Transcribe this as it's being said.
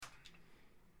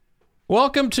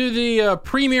Welcome to the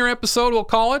premiere episode, we'll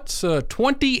call it.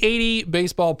 2080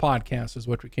 Baseball Podcast is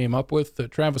what we came up with.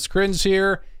 Travis Krins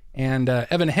here and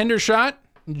Evan Hendershot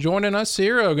joining us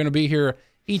here. We're going to be here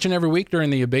each and every week during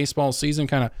the baseball season,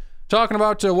 kind of talking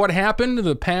about what happened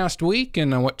the past week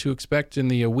and what to expect in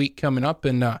the week coming up.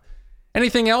 And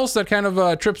anything else that kind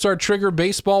of trips our trigger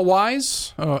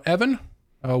baseball-wise. Evan,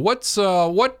 what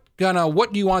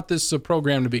do you want this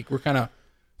program to be? We're kind of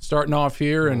starting off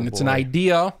here, and it's an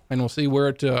idea, and we'll see where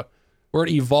it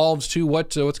evolves to.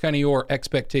 What's kind of your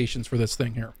expectations for this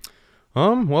thing here?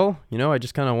 Well, I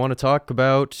just kind of want to talk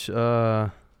about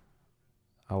a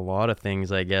lot of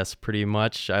things, I guess, pretty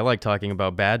much. I like talking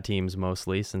about bad teams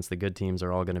mostly, since the good teams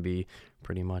are all going to be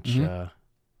pretty much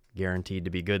guaranteed to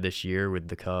be good this year, with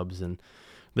the Cubs and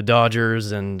the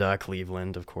Dodgers and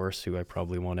Cleveland, of course, who I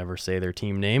probably won't ever say their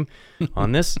team name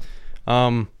on this.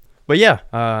 But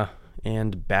yeah,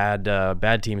 and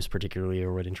bad teams particularly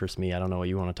are what interests me. I don't know what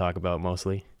you want to talk about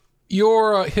mostly.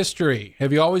 Your history.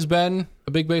 Have you always been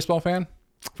a big baseball fan?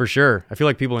 For sure. I feel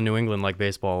like people in New England like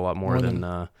baseball a lot more than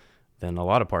a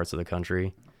lot of parts of the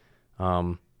country,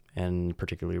 and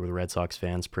particularly with Red Sox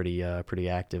fans, pretty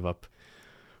active up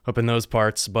in those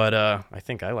parts. But I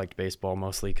think I liked baseball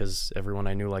mostly because everyone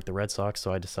I knew liked the Red Sox,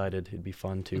 so I decided it'd be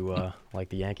fun to like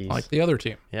the Yankees. Like the other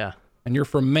team. Yeah. And you're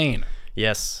from Maine.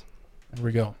 Yes. There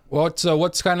we go. Well,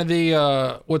 what's kind of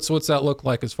the what's that look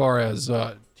like as far as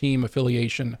team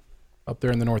affiliation up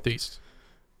there in the Northeast?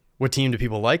 What team do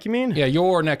people like, you mean? Yeah,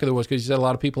 your neck of the woods, because you said a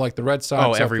lot of people like the Red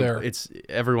Sox up there.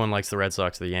 Everyone likes the Red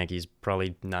Sox or the Yankees,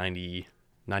 probably 95%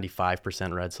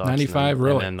 Red Sox. 95,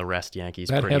 really? And then the rest Yankees,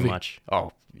 that pretty heavy. Much.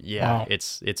 Oh, yeah, wow.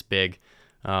 It's big.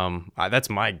 That's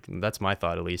my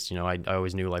thought, at least. I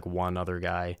always knew like one other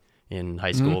guy in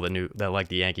high school that liked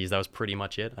the Yankees. That was pretty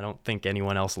much it. I don't think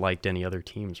anyone else liked any other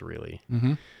teams, really.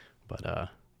 Mm-hmm. But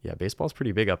yeah, baseball's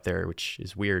pretty big up there, which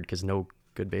is weird because no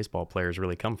good baseball players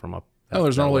really come from up. Oh,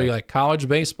 there's not really like college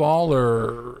baseball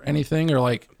or anything, or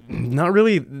like not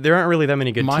really. There aren't really that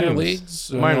many good minor teams.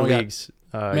 leagues. Minor leagues.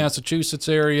 Massachusetts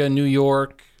area, New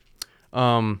York.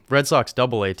 Red Sox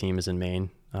AA team is in Maine.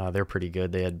 They're pretty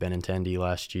good. They had Benintendi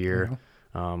last year.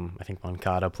 Mm-hmm. I think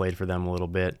Moncada played for them a little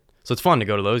bit. So it's fun to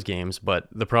go to those games, but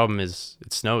the problem is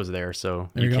it snows there,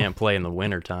 so you can't play in the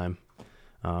winter time.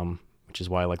 Which is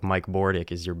why like Mike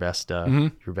Bordick is your best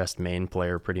Maine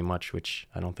player pretty much, which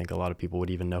I don't think a lot of people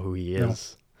would even know who he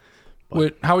is.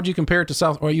 No. How would you compare it to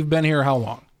South? Well, you've been here how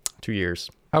long? 2 years.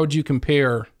 How would you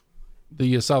compare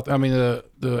the South? I mean,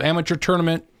 the amateur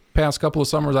tournament past couple of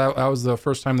summers. That was the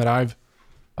first time that I've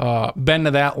been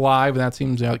to that live, and that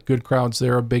seems like good crowds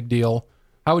there, a big deal.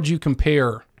 How would you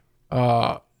compare?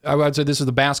 I would say this is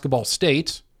the basketball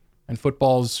state, and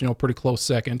football's pretty close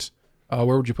second.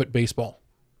 Where would you put baseball?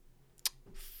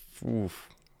 Oof.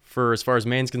 For as far as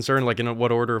Maine's concerned, like in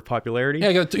what order of popularity?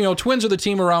 Yeah, Twins are the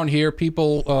team around here.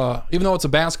 People, even though it's a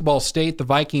basketball state, the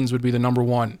Vikings would be the number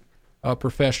one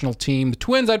professional team. The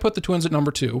Twins, I'd put the Twins at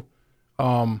number two.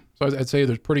 So I'd say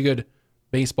there's pretty good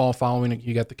baseball following.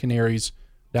 You got the Canaries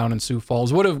down in Sioux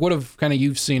Falls. What have kind of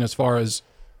you've seen as far as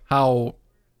how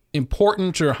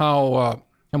important or how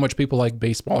much people like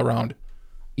baseball around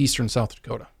eastern South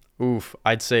Dakota? Oof,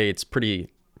 I'd say it's pretty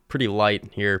light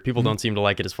here. People don't seem to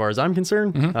like it as far as I'm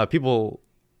concerned. Mm-hmm. People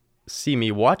see me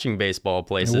watching baseball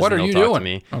places what and are they'll you talk doing? to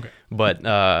me. Okay. But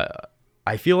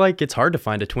I feel like it's hard to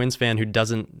find a Twins fan who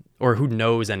doesn't or who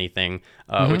knows anything,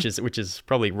 which is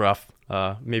probably rough,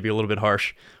 maybe a little bit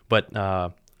harsh. But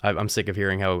I'm sick of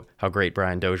hearing how great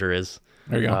Brian Dozier is.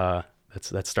 There you go.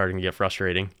 That's starting to get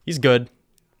frustrating. He's good,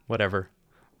 whatever.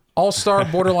 All-star,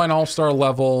 borderline all-star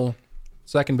level.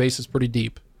 Second base is pretty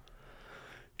deep.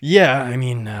 Yeah, I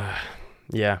mean, I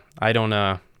don't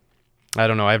know.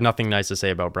 I have nothing nice to say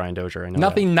about Brian Dozier. I know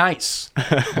nothing nice.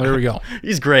 Well, there we go.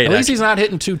 He's great. At least he's not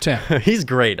hitting 210. He's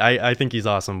great. I think he's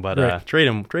awesome, but trade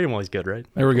him while he's good, right?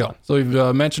 There we go. So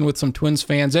we've mentioned with some Twins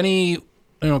fans,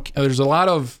 there's a lot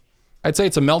of, I'd say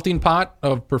it's a melting pot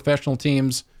of professional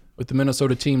teams with the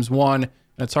Minnesota teams one, and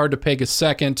it's hard to peg a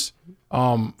second.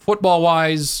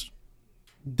 Football-wise,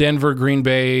 Denver, Green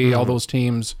Bay, all those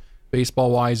teams.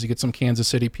 Baseball-wise, you get some Kansas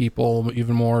City people,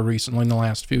 even more recently in the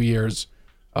last few years.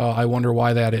 I wonder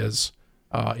why that is.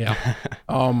 Yeah.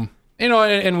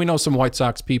 And we know some White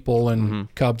Sox people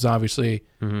and Cubs, obviously,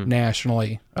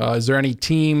 nationally. Is there any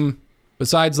team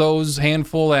besides those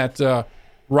handful at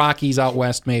Rockies out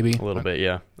west, maybe? A little bit,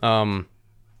 yeah.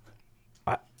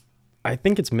 I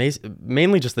think it's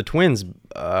mainly just the Twins.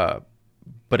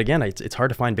 But again, it's hard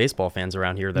to find baseball fans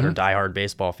around here that are diehard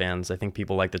baseball fans. I think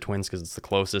people like the Twins because it's the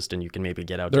closest and you can maybe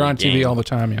get out. They're to on a game. TV all the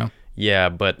time, yeah. Yeah,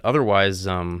 but otherwise,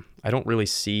 I don't really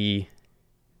see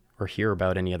or hear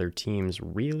about any other teams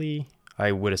really.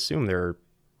 I would assume there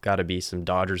got to be some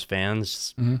Dodgers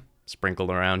fans sprinkled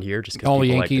around here, just because all the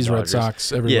people Yankees, like the Red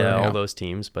Sox, everywhere. Yeah, all those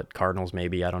teams, but Cardinals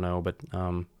maybe, I don't know, but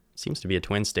seems to be a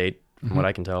twin state from what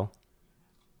I can tell.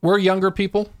 We're younger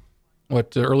people,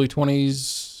 early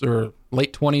 20s or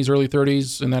late 20s, early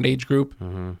 30s in that age group.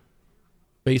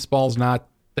 Baseball's not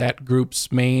that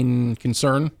group's main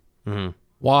concern.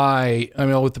 Why? I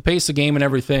mean, with the pace of game and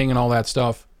everything and all that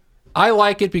stuff, I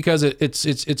like it because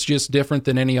it's just different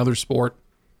than any other sport.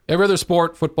 Every other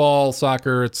sport, football,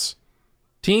 soccer, it's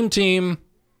team,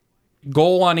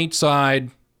 goal on each side,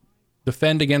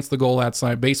 defend against the goal that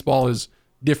side. Baseball is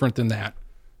different than that.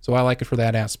 So I like it for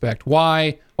that aspect.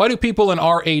 Why do people in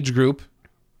our age group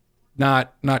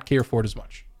not care for it as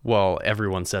much? Well,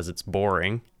 everyone says it's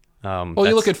boring. You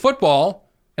look at football,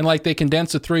 and like they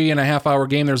condense a 3.5 hour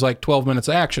game, there's like 12 minutes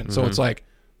of action. So it's like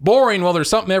boring. Well, there's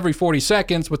something every 40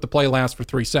 seconds, but the play lasts for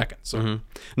 3 seconds. So.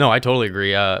 No, I totally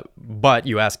agree. But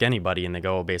you ask anybody and they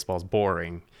go, oh, baseball's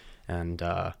boring. And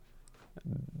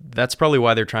that's probably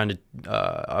why they're trying to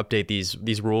update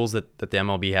these rules that the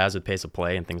MLB has with pace of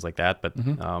play and things like that. But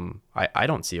I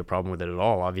don't see a problem with it at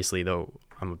all. Obviously, though,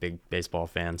 I'm a big baseball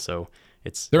fan, so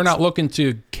they're not looking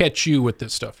to catch you with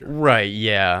this stuff here. Right,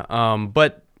 yeah.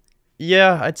 But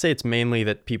yeah, I'd say it's mainly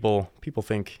that people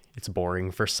think it's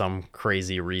boring for some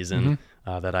crazy reason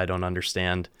that I don't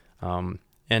understand.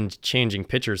 And changing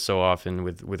pitchers so often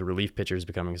with relief pitchers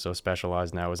becoming so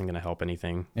specialized now isn't going to help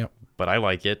anything. Yep. But I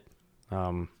like it.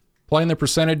 Playing the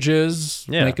percentages,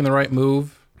 making the right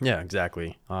move. Yeah,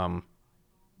 exactly.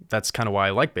 That's kind of why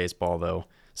I like baseball, though.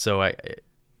 So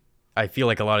I feel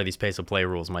like a lot of these pace of play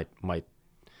rules might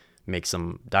make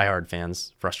some diehard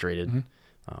fans frustrated.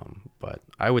 But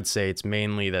I would say it's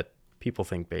mainly that people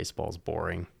think baseball's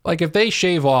boring. Like if they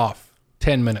shave off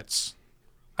 10 minutes,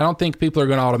 I don't think people are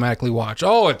going to automatically watch.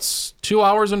 Oh, it's 2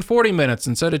 hours and 40 minutes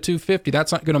instead of 250.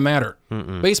 That's not going to matter.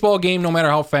 Baseball game, no matter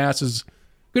how fast, is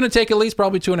going to take at least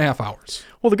probably 2.5 hours.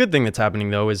 Well, the good thing that's happening,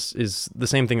 though, is the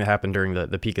same thing that happened during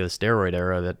the peak of the steroid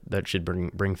era that should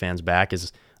bring fans back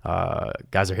is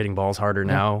guys are hitting balls harder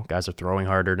now. Guys are throwing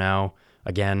harder now.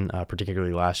 Again,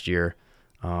 particularly last year,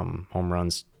 home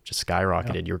runs just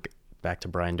skyrocketed. You're back to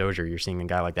Brian Dozier. You're seeing a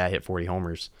guy like that hit 40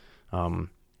 homers.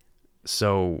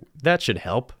 So that should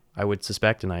help, I would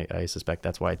suspect, and I suspect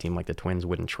that's why a team like the Twins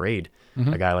wouldn't trade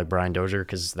a guy like Brian Dozier,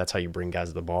 because that's how you bring guys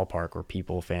to the ballpark,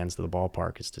 or fans to the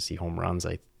ballpark, is to see home runs,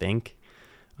 I think,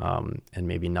 and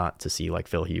maybe not to see like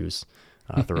Phil Hughes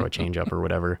throw a changeup or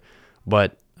whatever.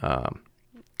 But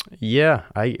yeah,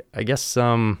 I guess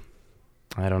I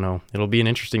don't know. It'll be an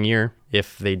interesting year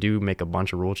if they do make a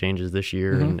bunch of rule changes this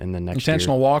year and then next year.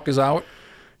 Intentional walk is out.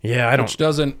 Yeah, which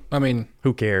doesn't, I mean...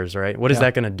 Who cares, right? What is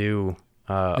that going to do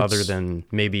other than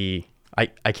maybe...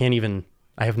 I can't even...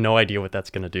 I have no idea what that's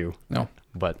going to do. No.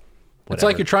 But whatever. It's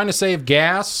like you're trying to save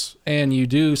gas and you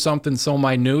do something so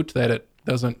minute that it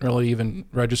doesn't really even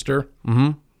register.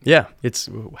 Yeah, it's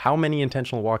how many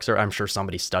intentional walks are... I'm sure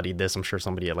somebody studied this. I'm sure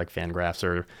somebody at like Fangraphs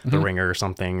or The Ringer or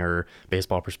something, or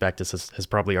Baseball Prospectus has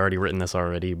probably already written this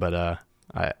already, but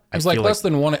I was like less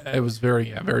than one... It was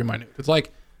very minute. It's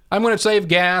like... I'm going to save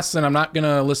gas, and I'm not going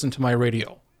to listen to my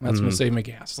radio. That's going to save me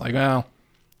gas. Like, well,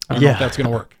 I don't know if that's going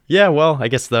to work. Yeah, well, I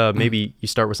guess maybe you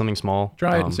start with something small.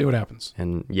 Try it and see what happens.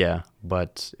 And yeah,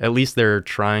 but at least they're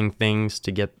trying things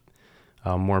to get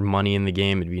more money in the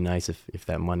game. It'd be nice if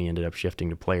that money ended up shifting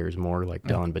to players more, like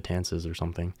Dellin Betances or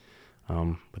something.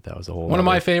 But that was a whole one of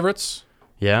my favorites.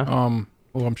 Yeah.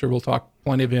 Well, I'm sure we'll talk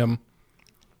plenty of him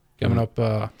coming up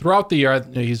throughout the year.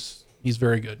 He's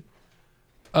very good.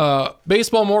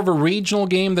 Baseball, more of a regional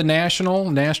game than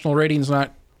national. National rating's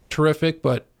not terrific,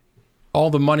 but all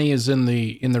the money is in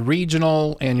the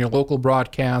regional and your local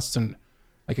broadcasts. And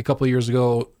like a couple of years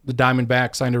ago, the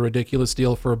Diamondbacks signed a ridiculous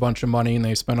deal for a bunch of money, and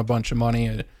they spent a bunch of money.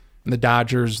 And the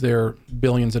Dodgers, they're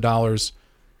billions of dollars,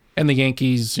 and the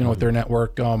Yankees, with their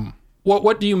network.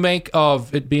 What do you make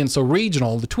of it being so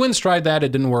regional? The Twins tried that;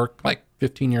 it didn't work like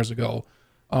 15 years ago.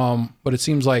 But it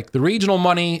seems like the regional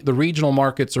money, the regional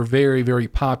markets are very, very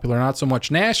popular. Not so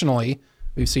much nationally.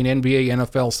 We've seen NBA,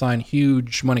 NFL sign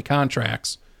huge money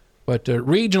contracts. But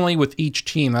regionally with each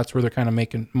team, that's where they're kind of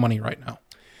making money right now.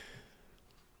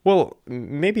 Well,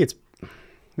 maybe it's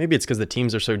because the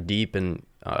teams are so deep, and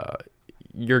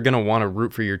you're going to want to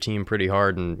root for your team pretty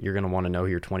hard, and you're going to want to know who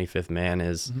your 25th man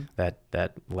is.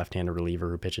 That left-handed reliever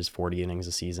who pitches 40 innings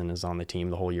a season is on the team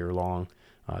the whole year long.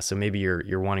 So maybe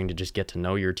you're wanting to just get to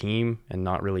know your team and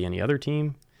not really any other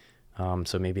team.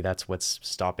 So maybe that's what's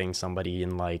stopping somebody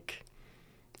in like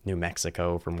New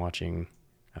Mexico from watching,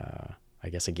 I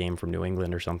guess, a game from New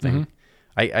England or something.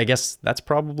 I guess that's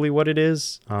probably what it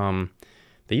is.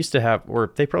 They used to have,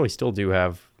 or they probably still do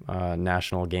have,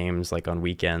 national games like on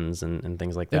weekends and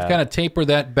things like They've that. kind of tapered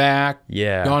that back.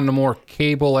 Yeah. Gone to more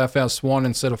cable FS1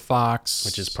 instead of Fox.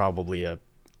 Which is probably a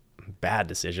bad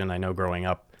decision. I know growing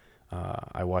up,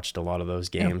 I watched a lot of those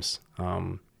games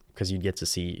because you'd get to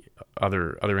see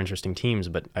other interesting teams,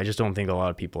 but I just don't think a lot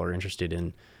of people are interested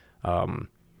in, I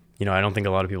don't think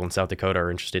a lot of people in South Dakota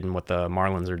are interested in what the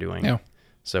Marlins are doing. Yeah.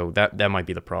 So that might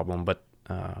be the problem, but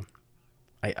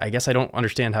I guess I don't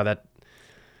understand how that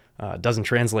doesn't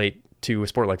translate to a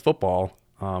sport like football.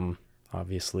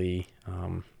 Obviously,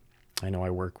 I know I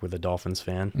work with a Dolphins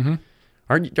fan. Mm-hmm.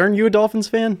 Aren't you a Dolphins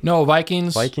fan? No,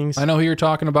 Vikings. Vikings. I know who you're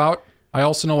talking about. I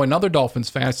also know another Dolphins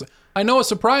fan. I know a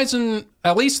surprising,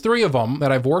 at least 3 of them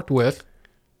that I've worked with,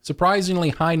 surprisingly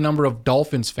high number of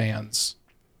Dolphins fans,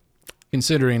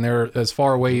 considering they're as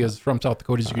far away as from South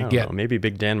Dakota as you could get. Maybe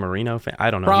Big Dan Marino fan. I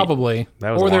don't know. Probably.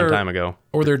 That was a long time ago.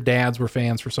 Or their dads were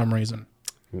fans for some reason.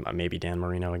 Maybe Dan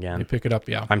Marino again. You pick it up,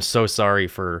 yeah. I'm so sorry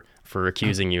for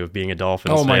accusing you of being a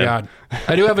Dolphins fan. Oh my God.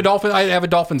 I have a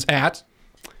Dolphins hat.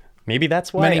 Maybe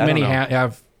that's why. Many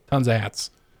have tons of hats.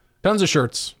 Tons of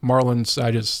shirts.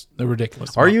 Marlins, they're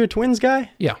ridiculous. Are you a Twins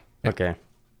guy? Yeah. Okay.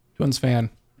 Twins fan.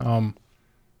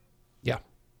 Yeah.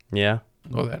 Yeah.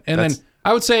 Know that. And then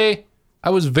I would say I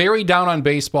was very down on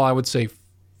baseball, I would say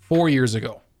 4 years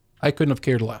ago. I couldn't have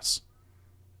cared less.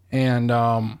 And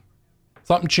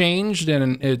something changed,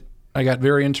 and I got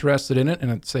very interested in it. And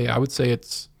I would say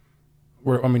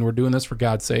we're doing this for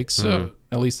God's sakes, at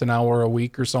least an hour a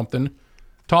week or something,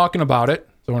 talking about it.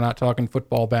 So we're not talking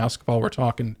football, basketball. We're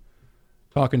talking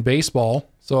baseball.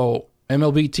 So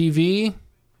MLB TV,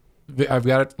 I've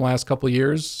got it the last couple of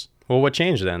years. Well, what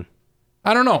changed then?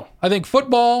 I don't know. I think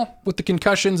football with the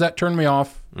concussions that turned me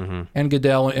off, and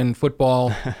Goodell in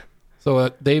football, so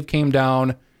Dave came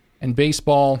down, and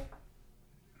baseball,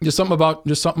 just something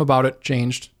about it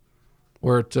changed,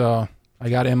 where I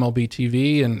got MLB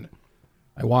TV and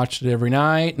I watched it every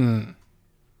night and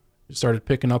started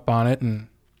picking up on it. And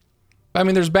I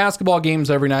mean, there's basketball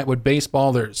games every night. With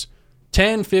baseball, there's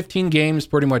 10, 15 games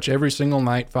pretty much every single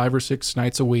night, 5 or 6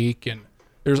 nights a week, and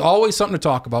there's always something to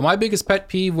talk about. My biggest pet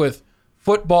peeve with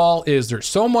football is there's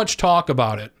so much talk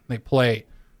about it. They play,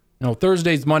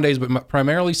 Thursdays, Mondays, but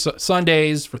primarily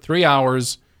Sundays for 3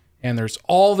 hours, and there's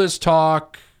all this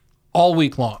talk all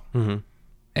week long. Mm-hmm.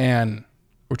 And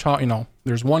we're talking,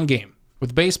 there's one game.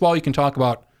 With baseball, you can talk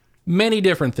about many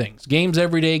different things. Games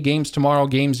every day, games tomorrow,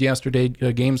 games yesterday,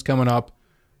 games coming up.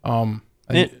 And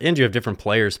you have different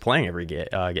players playing every game.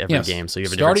 So you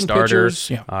have a Starting different starter. pitchers,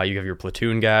 yeah. You have your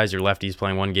platoon guys. Your lefties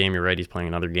playing one game. Your righties playing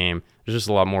another game. There's just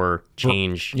a lot more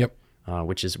change. Yep.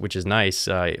 Which is nice.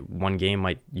 One game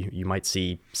you might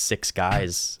see 6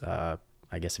 guys. I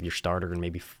guess if your starter and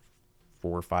maybe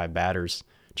 4 or 5 batters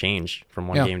change from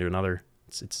one game to another.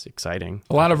 It's exciting.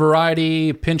 A lot of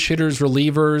variety, pinch hitters,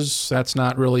 relievers. That's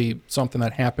not really something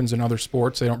that happens in other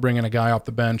sports. They don't bring in a guy off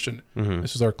the bench and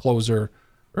this is our closer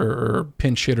or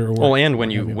pinch hitter. Well, and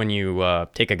when you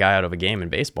take a guy out of a game in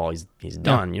baseball, he's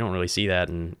done. You don't really see that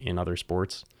in other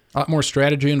sports. A lot more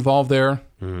strategy involved there.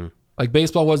 Mm-hmm. Like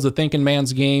baseball was the thinking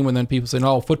man's game, and then people say,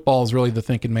 no, football is really the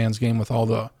thinking man's game with all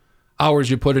the hours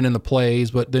you put in the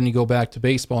plays. But then you go back to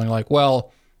baseball and you're like,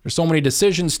 well, there's so many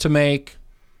decisions to make.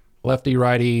 Lefty,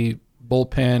 righty,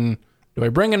 bullpen. Do I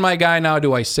bring in my guy now?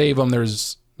 Do I save him?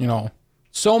 There's,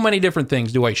 so many different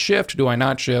things. Do I shift? Do I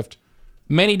not shift?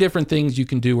 Many different things you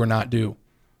can do or not do,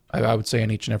 I would say,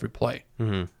 in each and every play.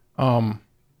 Mm-hmm.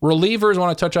 Relievers, I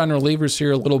want to touch on relievers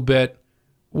here a little bit.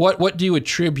 What do you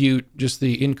attribute just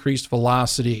the increased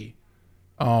velocity?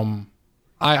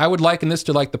 I would liken this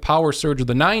to like the power surge of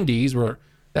the 90s, where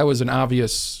that was an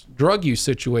obvious drug use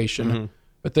situation. Mm-hmm.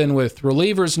 But then with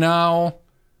relievers now,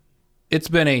 it's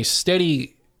been a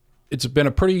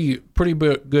pretty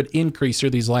good increase here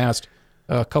these last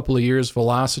couple of years,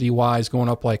 velocity-wise, going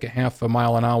up like a half a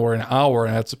mile an hour,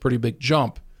 and that's a pretty big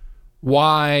jump.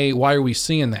 Why are we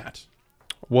seeing that?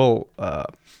 Well,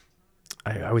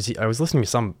 I was listening to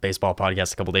some baseball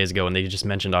podcast a couple days ago, and they just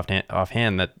mentioned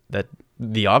offhand that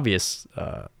the obvious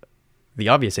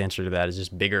answer to that is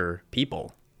just bigger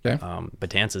people. Okay.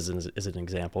 Betances is an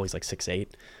example. He's like 6'8".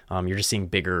 You're just seeing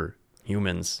bigger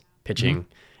humans pitching,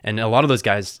 and a lot of those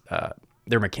guys,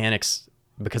 their mechanics,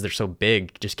 because they're so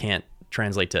big, just can't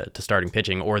translate to starting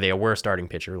pitching, or they were a starting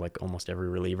pitcher like almost every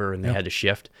reliever, and they had to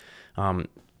shift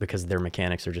because their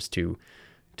mechanics are just too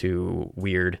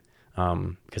weird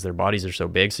because their bodies are so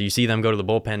big. So you see them go to the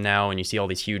bullpen now, and you see all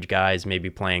these huge guys maybe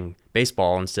playing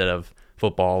baseball instead of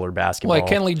football or basketball. Like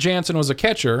Kenley Jansen was a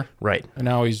catcher, right? And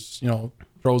now he's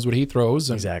throws what he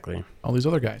throws, and exactly all these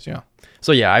other guys, yeah.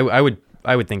 So yeah, I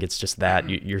would think it's just that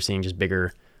you're seeing just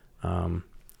bigger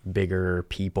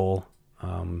people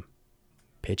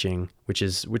pitching, which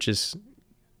is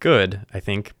good, I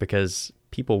think, because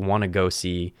people want to go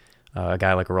see a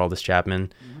guy like Aroldis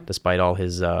Chapman, despite all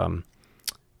his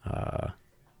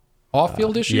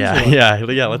off-field issues. Yeah.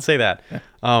 Let's say that.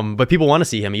 But people want to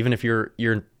see him, even if you're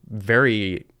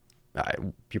very,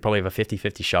 you probably have a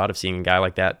 50-50 shot of seeing a guy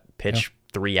like that pitch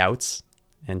 3 outs,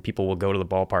 and people will go to the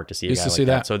ballpark to see a guy like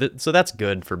that. So that's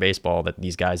good for baseball that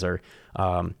these guys are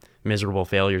miserable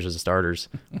failures as starters.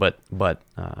 but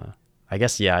I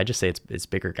guess I just say it's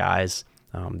bigger guys.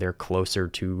 They're closer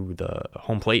to the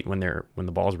home plate when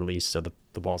the ball's released, so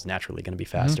the ball's naturally going to be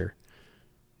faster.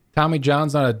 Tommy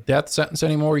John's not a death sentence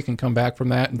anymore. You can come back from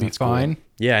that and be fine. Cool.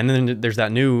 Yeah, and then there's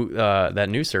that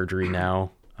new surgery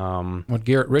now. What,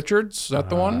 Garrett Richards? Is that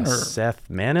the one? Or Seth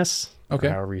Manis? Okay.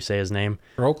 However you say his name.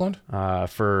 For Oakland? I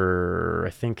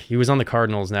think he was on the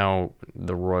Cardinals. Now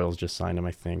the Royals just signed him,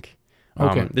 I think.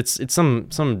 Okay. It's some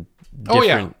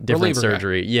different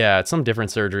surgery. Guy. Yeah, it's some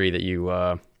different surgery that you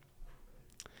I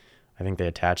think they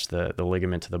attach the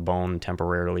ligament to the bone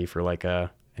temporarily for like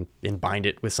and bind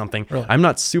it with something. Really? I'm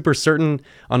not super certain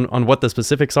on what the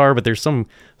specifics are, but there's some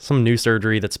new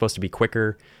surgery that's supposed to be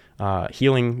quicker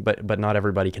healing, but not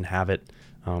everybody can have it.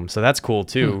 So that's cool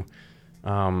too.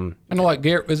 I know, like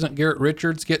isn't Garrett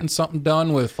Richards getting something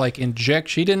done with like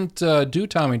injection? He didn't do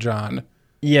Tommy John.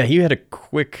 Yeah, he had a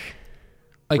quick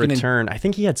return. I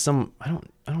think he had some. I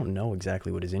don't know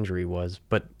exactly what his injury was,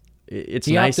 but it's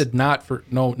he nice. opted not for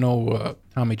no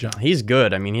Tommy John. He's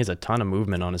good. I mean, he has a ton of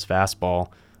movement on his fastball,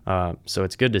 so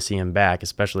it's good to see him back,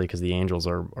 especially because the Angels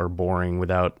are boring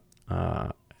without.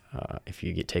 If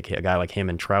you take a guy like him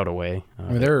and Trout away,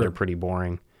 they're pretty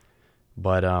boring.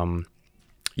 But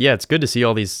yeah, it's good to see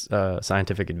all these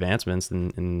scientific advancements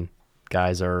and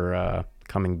guys are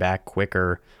coming back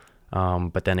quicker.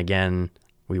 But then again,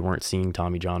 we weren't seeing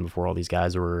Tommy John before all these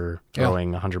guys were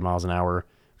throwing 100 miles an hour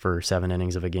for 7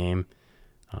 innings of a game.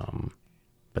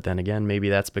 But then again, maybe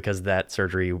that's because that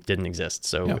surgery didn't exist.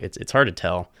 So it's hard to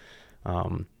tell.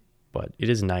 But it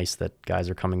is nice that guys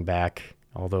are coming back,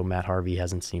 although Matt Harvey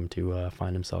hasn't seemed to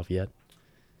find himself yet.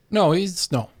 No, he's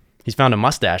found a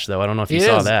mustache, though. I don't know if you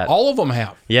saw that. All of them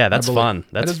have. Yeah, that's fun.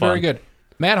 That is very good.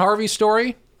 Matt Harvey's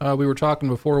story, we were talking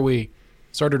before we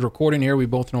started recording here. We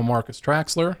both know Marcus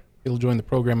Traxler. He'll join the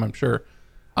program, I'm sure,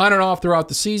 on and off throughout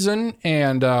the season.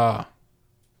 And the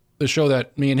show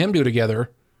that me and him do together,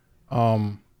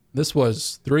 this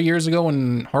was 3 years ago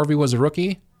when Harvey was a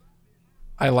rookie.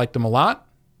 I liked him a lot.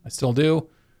 I still do.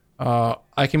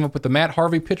 I came up with the Matt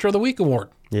Harvey Pitcher of the Week award.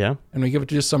 Yeah. And we give it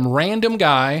to just some random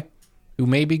guy who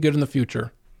may be good in the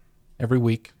future every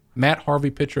week. Matt Harvey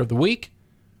Pitcher of the Week.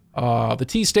 The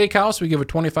T Steakhouse, we give a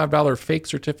 $25 fake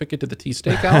certificate to the T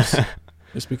Steakhouse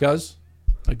just because.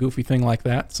 A goofy thing like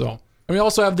that. So, and we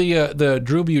also have the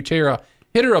Drew Butera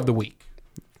Hitter of the Week.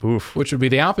 Oof. Which would be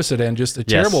the opposite end, just a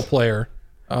terrible player.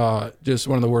 Just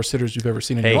one of the worst hitters you've ever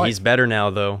seen in your life. Hey, he's better now,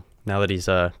 though, now that he's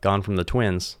gone from the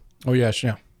Twins. Oh, yes,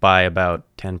 yeah. By about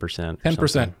 10%.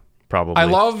 10%.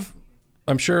 Probably.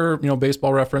 I'm sure,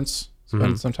 Baseball Reference,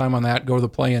 spend some time on that, go to the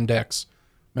play index,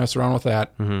 mess around with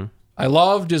that. Mm-hmm. I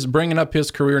love just bringing up his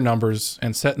career numbers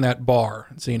and setting that bar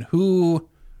and seeing who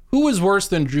is worse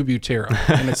than Drew Butera.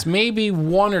 And it's maybe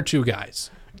one or two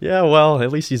guys. Yeah, well,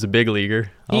 at least he's a big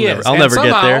leaguer. I'll never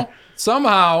get there.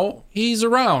 Somehow he's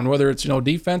around, whether it's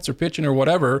defense or pitching or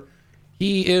whatever.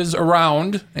 He is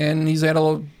around, and he's had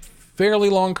a fairly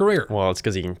long career. Well, it's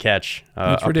because he can catch.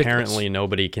 Apparently,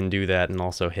 nobody can do that and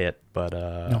also hit. But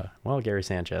well, Gary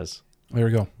Sanchez. There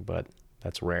we go. But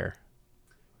that's rare.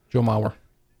 Joe Mauer.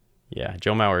 Yeah,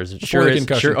 Joe Mauer is sure.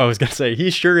 I was gonna say he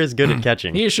sure is good at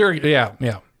catching. He is sure. Yeah.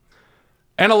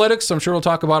 Analytics. I'm sure we'll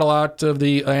talk about a lot of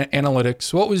the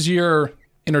analytics. What was your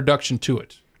introduction to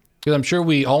it? Because I'm sure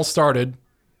we all started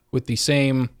with the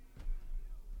same.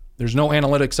 There's no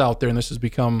analytics out there, and this has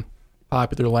become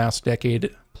popular the last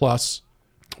decade plus.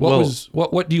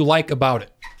 What do you like about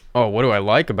it? Oh, what do I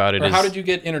like about it? Or how did you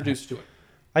get introduced to it?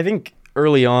 I think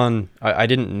early on, I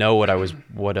didn't know what I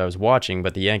was watching,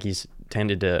 but the Yankees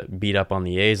tended to beat up on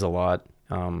the A's a lot.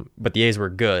 But the A's were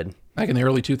good. Back in the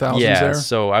early 2000s there?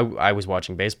 So I was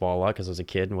watching baseball a lot because I was a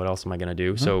kid, and what else am I going to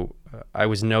do? Mm-hmm. So I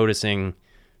was noticing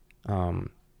a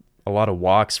lot of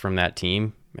walks from that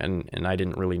team, and I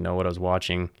didn't really know what I was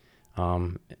watching.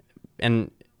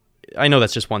 And I know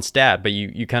that's just one stat, but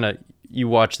you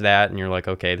watch that, and you're like,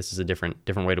 okay, this is a different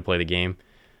way to play the game.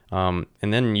 And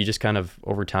then you just kind of,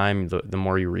 over time, the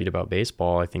more you read about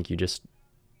baseball, I think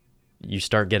you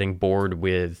start getting bored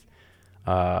with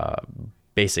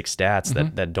basic stats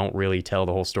that don't really tell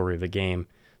the whole story of the game.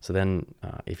 So then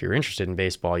if you're interested in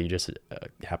baseball, you just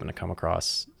happen to come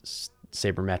across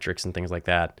sabermetrics and things like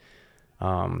that.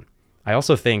 I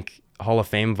also think Hall of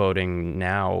Fame voting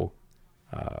now...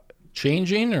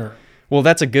 changing or... Well,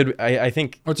 that's a good... I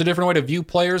think... Or it's a different way to view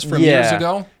players from years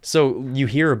ago? So you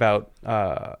hear about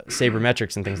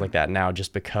sabermetrics and things like that now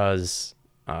just because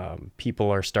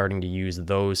people are starting to use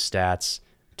those stats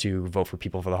to vote for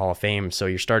people for the Hall of Fame. So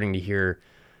you're starting to hear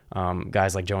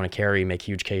guys like Jonah Carey make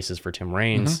huge cases for Tim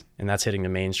Raines, and that's hitting the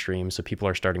mainstream. So people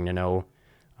are starting to know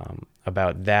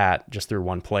about that just through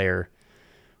one player,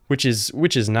 which is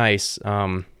nice.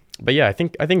 But yeah, I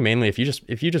think mainly if you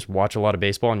just watch a lot of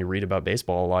baseball and you read about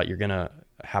baseball a lot, you're gonna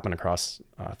happen across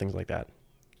things like that.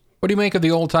 What do you make of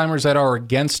the old timers that are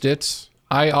against it?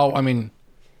 I mean,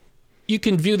 you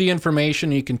can view the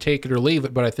information, you can take it or leave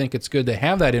it, but I think it's good to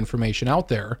have that information out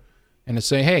there and to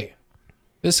say, hey,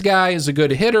 this guy is a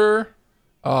good hitter.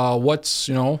 What's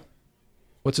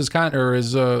his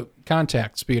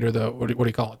contact speed, or the what do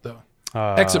you call it, the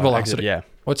exit velocity? Yeah.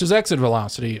 What's his exit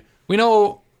velocity? We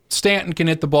know Stanton can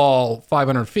hit the ball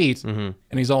 500 feet, and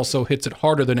he's also hits it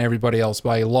harder than everybody else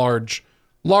by a large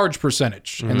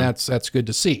percentage, and that's good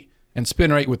to see. And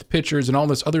spin rate with the pitchers and all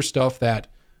this other stuff that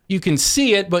you can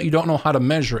see it, but you don't know how to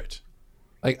measure it.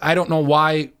 Like, I don't know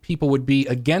why people would be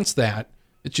against that.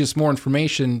 It's just more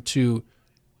information to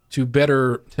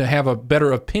have a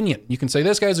better opinion. You can say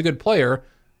this guy's a good player,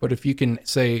 but if you can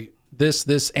say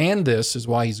this, and this is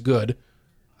why he's good,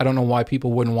 I don't know why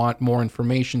people wouldn't want more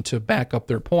information to back up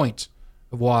their point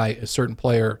of why a certain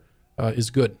player is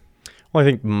good. Well, I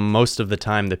think most of the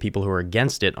time the people who are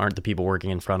against it aren't the people working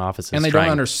in front offices. And they don't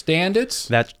understand it?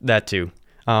 That too.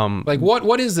 Like,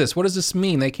 what is this? What does this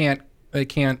mean? They can't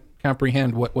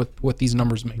comprehend what these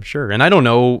numbers mean. Sure. And I don't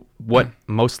know what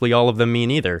mostly all of them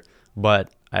mean either,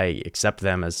 but I accept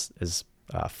them as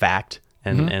fact,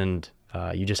 and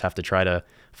you just have to try to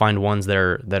find ones that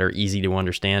are easy to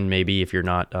understand. Maybe if you're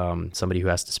not somebody who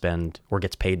has to spend or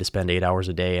gets paid to spend 8 hours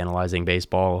a day analyzing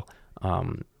baseball,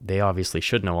 they obviously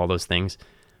should know all those things.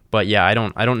 But yeah, I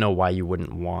don't know why you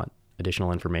wouldn't want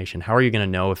additional information. How are you going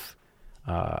to know if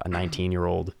a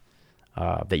 19-year-old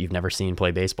that you've never seen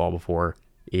play baseball before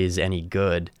is any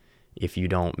good if you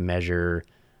don't measure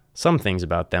some things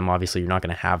about them? Obviously, you're not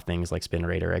going to have things like spin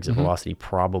rate or exit velocity,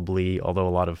 probably, although a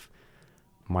lot of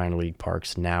minor league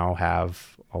parks now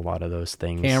have a lot of those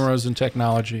things. Cameras and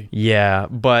technology. Yeah,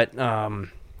 but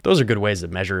those are good ways to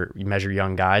measure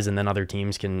young guys, and then other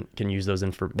teams can use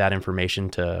that information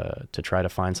to try to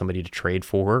find somebody to trade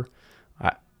for.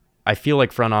 I feel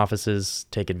like front offices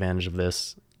take advantage of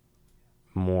this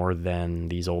more than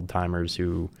these old timers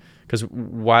because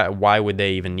why would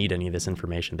they even need any of this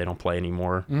information? They don't play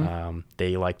anymore.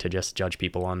 They like to just judge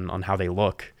people on how they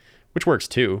look, which works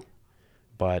too.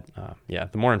 But yeah,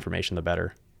 the more information, the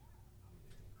better.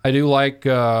 I do like,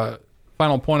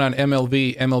 final point on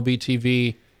MLB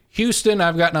TV. Houston,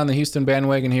 I've gotten on the Houston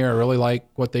bandwagon here. I really like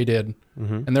what they did.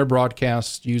 And their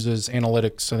broadcast uses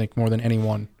analytics, I think, more than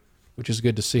anyone, which is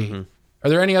good to see. Are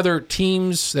there any other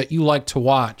teams that you like to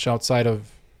watch outside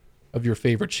of your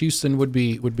favorites? Houston would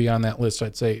be on that list,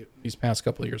 I'd say, these past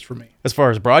couple of years for me. As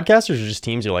far as broadcasters or just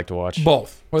teams you like to watch?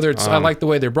 Both. Whether it's I like the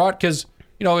way they're brought, because,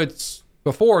 it's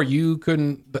before you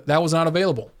couldn't, that was not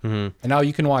available. And now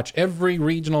you can watch every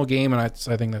regional game, and I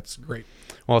think that's great.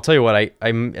 Well, I'll tell you what,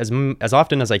 I'm as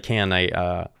often as I can,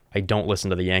 I don't listen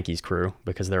to the Yankees crew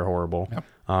because they're horrible. Yep.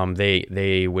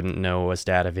 They wouldn't know a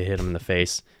stat if it hit them in the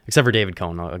face, except for David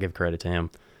Cohn. I'll give credit to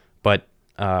him. But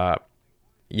I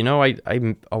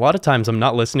a lot of times I'm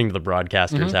not listening to the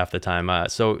broadcasters half the time. Or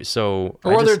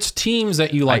whether it's teams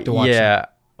that you like to watch. Yeah.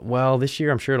 Well, this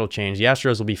year I'm sure it'll change. The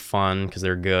Astros will be fun because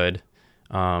they're good.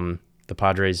 The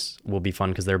Padres will be fun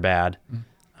because they're bad.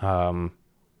 I'll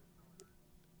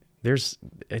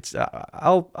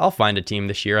find a team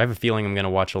this year. I have a feeling I'm going to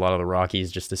watch a lot of the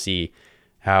Rockies just to see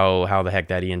how the heck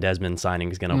that Ian Desmond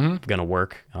signing is going to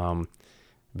work.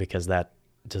 Because that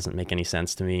doesn't make any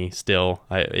sense to me still.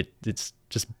 It's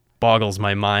just boggles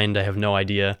my mind. I have no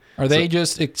idea. Are they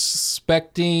just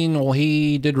expecting, well,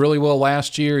 he did really well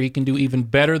last year, he can do even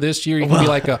better this year? He can be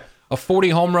like a 40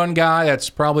 home run guy that's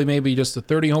probably maybe just a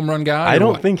 30 home run guy? I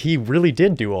don't think he really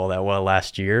did do all that well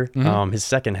last year. His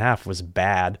second half was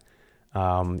bad.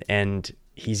 And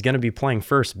he's going to be playing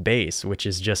first base, which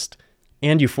is just,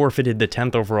 and you forfeited the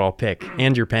 10th overall pick,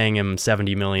 and you're paying him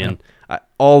 $70 million.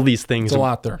 All these things. It's a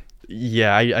lot there.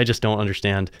 Yeah, I just don't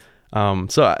understand.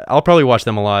 So I'll probably watch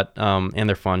them a lot, and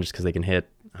they're fun just because they can hit.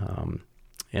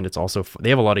 And it's also, they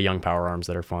have a lot of young power arms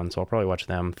that are fun, so I'll probably watch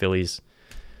them. Phillies,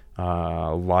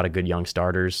 a lot of good young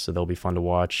starters, so they'll be fun to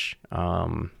watch.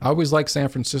 I always like San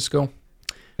Francisco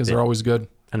because they're always good.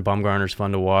 And Bumgarner's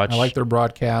fun to watch. I like their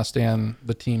broadcast and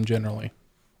the team generally.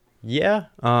 Yeah,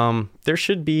 there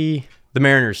should be the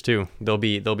Mariners too. They'll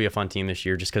be a fun team this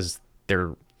year just because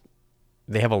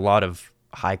they have a lot of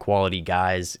high quality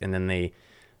guys, and then they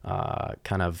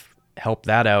kind of help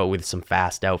that out with some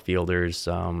fast outfielders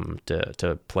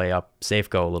to play up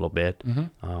Safeco a little bit,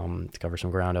 to cover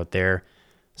some ground out there.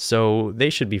 So they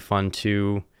should be fun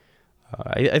too.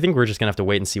 I think we're just gonna have to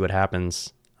wait and see what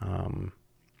happens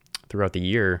throughout the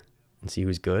year and see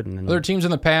who's good. And then other teams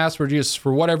in the past were just,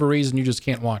 for whatever reason, you just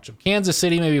can't watch them. Kansas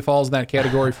City maybe falls in that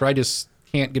category for I just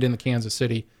can't get into Kansas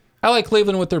City. I like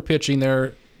Cleveland with their pitching.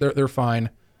 They're fine.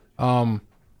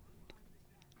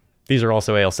 These are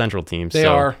also AL Central teams. They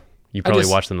are. You probably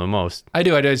watch them the most. I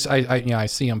do. I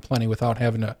see them plenty without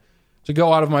having to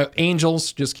go out of my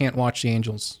Angels. Just can't watch the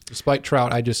Angels. Despite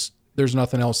Trout, there's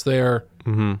nothing else there.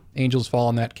 Mm-hmm. Angels fall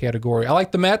in that category. I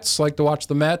like the Mets. I like to watch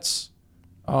the Mets.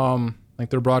 Like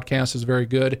their broadcast is very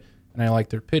good, and I like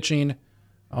their pitching.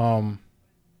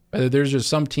 There's just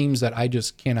some teams that I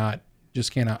just cannot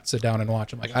sit down and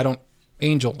watch them. Like I don't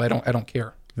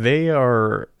care. They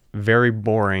are very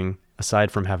boring.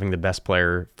 Aside from having the best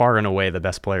player, far and away the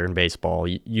best player in baseball,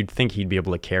 you'd think he'd be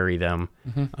able to carry them.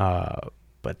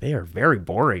 But they are very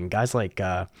boring. Guys like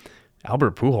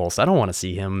Albert Pujols, I don't want to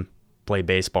see him play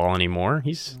baseball anymore.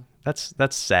 That's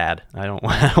sad. I don't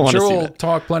want to see that. We'll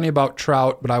talk plenty about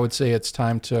Trout, but I would say it's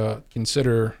time to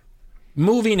consider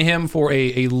moving him for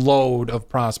a load of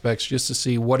prospects just to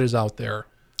see what is out there.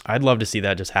 I'd love to see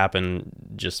that just happen,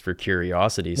 just for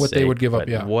curiosity's sake. What they would give up,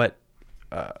 yeah.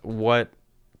 What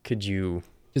could you?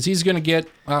 Because he's going to get.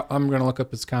 I'm going to look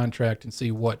up his contract and see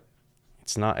what.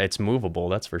 It's movable.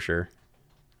 That's for sure.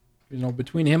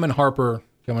 Between him and Harper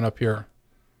coming up here,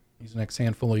 these next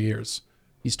handful of years.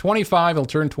 He's 25. He'll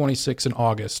turn 26 in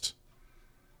August.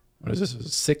 What is this? His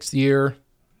 6th year.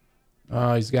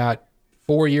 He's got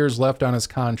 4 years left on his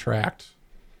contract.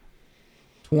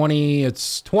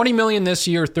 It's $20 million this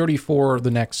year, 34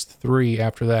 the next 3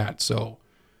 after that. So,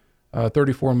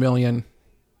 $34 million,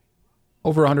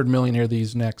 over $100 million here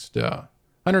these next,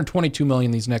 $122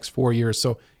 million these next 4 years.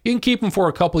 So you can keep him for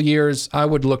a couple years. I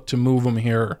would look to move him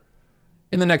here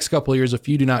in the next couple of years if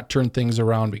you do not turn things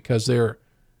around, because their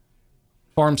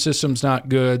farm system's not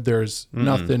good. There's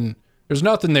nothing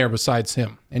there besides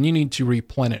him, and you need to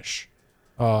replenish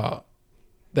that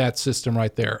system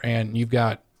right there. And you've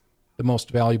got the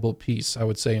most valuable piece, I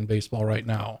would say, in baseball right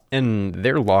now. And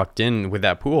they're locked in with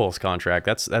that Pujols contract.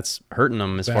 That's hurting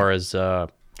them as far as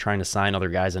trying to sign other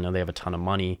guys. I know they have a ton of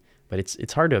money, but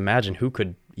it's hard to imagine who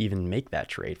could even make that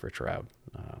trade for Trout.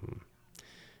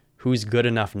 Who's good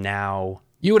enough now?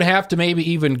 You would have to maybe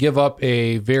even give up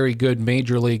a very good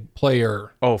major league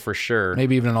player. Oh, for sure.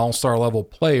 Maybe even an all-star level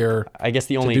player. I guess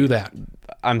to do that.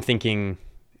 I'm thinking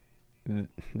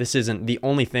this isn't the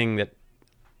only thing that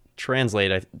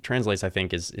translates, I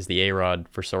think, is the A-Rod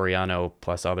for Soriano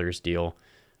plus others deal.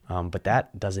 But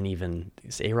that doesn't even...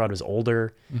 A-Rod was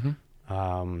older.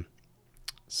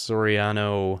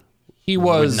 Soriano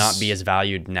would not be as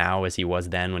valued now as he was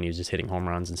then when he was just hitting home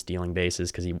runs and stealing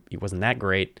bases, because he wasn't that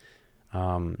great,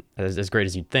 as great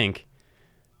as you'd think.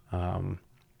 Man,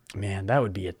 that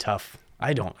would be a tough...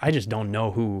 I just don't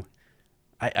know who...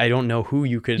 I don't know who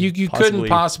you could... You couldn't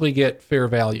possibly get fair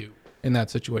value in that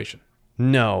situation.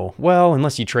 No. Well,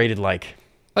 unless you traded like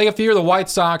if you're the White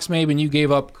Sox maybe and you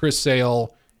gave up Chris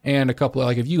Sale and a couple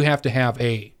of, if you have to have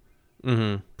a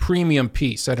premium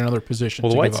piece at another position.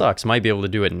 Well, the White Sox might be able to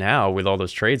do it now with all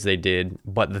those trades they did,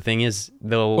 but the thing is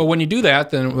Well, when you do that,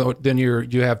 then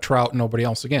you have Trout and nobody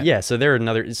else again. Yeah, so they're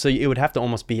another. So it would have to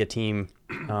almost be a team.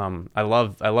 I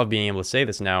love being able to say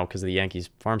this now because the Yankees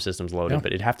farm system's loaded,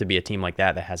 but it'd have to be a team like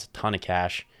that has a ton of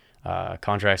cash,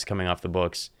 contracts coming off the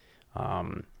books,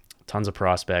 tons of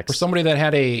prospects. For somebody that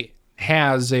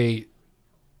has a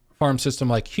farm system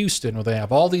like Houston, where they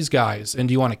have all these guys, and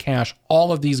do you want to cash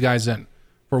all of these guys in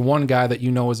for one guy that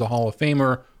you know is a Hall of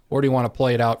Famer, or do you want to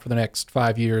play it out for the next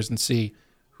 5 years and see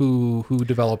who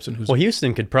develops and who's... Well,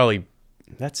 Houston could probably...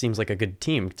 That seems like a good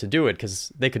team to do it,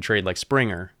 because they could trade like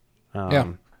Springer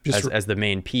as the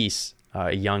main piece,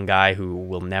 a young guy who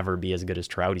will never be as good as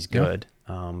Trout. He's good,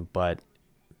 but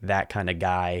that kind of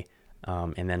guy,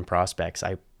 and then prospects,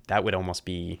 that would almost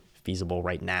be feasible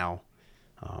right now.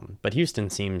 But Houston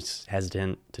seems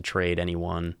hesitant to trade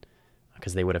anyone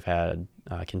because they would have had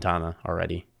Quintana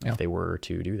already if they were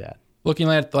to do that. Looking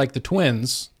at like the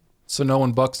Twins, Sano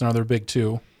and Buxton are their big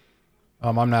two.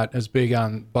 I'm not as big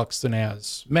on Buxton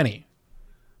as many.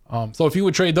 So if you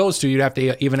would trade those two, you'd have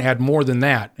to even add more than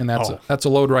that, and that's a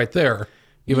load right there.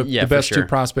 You have the best two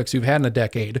prospects you've had in a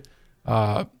decade.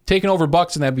 Taking over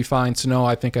Buxton, that'd be fine. Sano,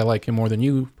 I think I like him more than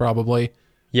you probably.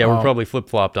 Yeah, we're probably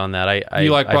flip-flopped on that. I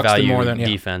You like I Buxton value more than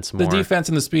defense more. The defense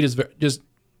and the speed is just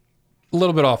a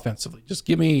little bit offensively. Just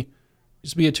be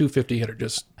a 250 hitter.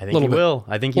 Just I a think little he bit. will.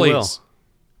 I think he Please. will.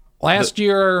 Last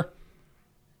year,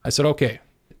 I said, okay.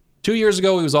 2 years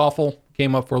ago, he was awful.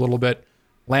 Came up for a little bit.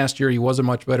 Last year, he wasn't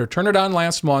much better. Turned it on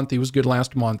last month. He was good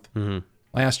last month. Mm-hmm.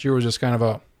 Last year was just kind of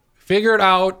a figure it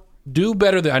out, do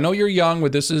better. I know you're young,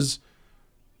 but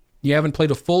you haven't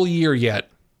played a full year yet,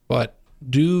 but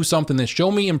do something that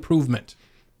show me improvement.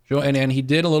 And he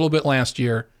did a little bit last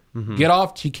year. Mm-hmm.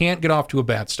 He can't get off to a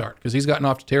bad start because he's gotten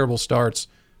off to terrible starts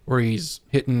where he's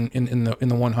hitting in the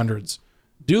 100s.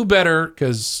 Do better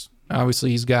because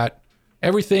obviously he's got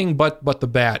everything but the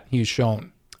bat he's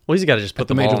shown. Well, he's got to just put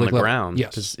the ball on the level. ground. Yes.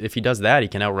 Because if he does that, he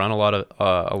can outrun a lot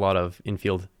of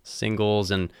infield singles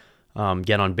and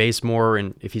get on base more.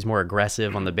 And if he's more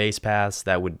aggressive on the base pass,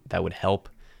 that would help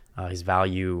his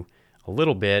value a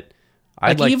little bit.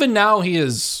 Even now he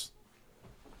is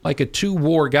like a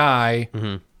 2-WAR guy,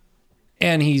 mm-hmm.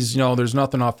 and he's there's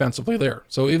nothing offensively there.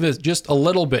 So if it's just a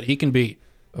little bit, he can be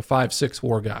a 5-6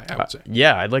 WAR guy, I would say.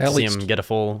 Yeah, I'd like At to see least. him get a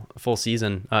full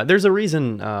season. There's a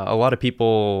reason a lot of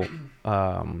people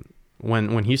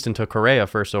when Houston took Correa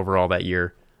first overall that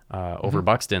year over Mm-hmm.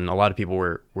 Buxton, a lot of people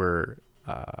were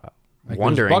Like,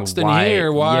 wondering Buxton why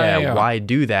here, why why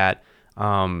do that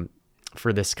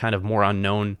for this kind of more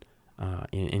unknown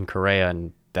in Correa,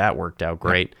 and that worked out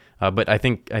great. But I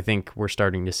think we're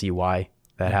starting to see why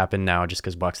that happened now, just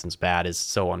because Buxton's bat is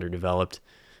so underdeveloped.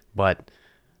 But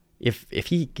if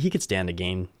he could stand to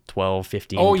gain 12,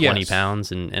 15, 20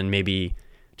 pounds and maybe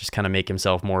just kind of make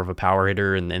himself more of a power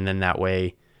hitter, and then that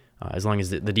way, as long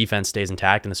as the defense stays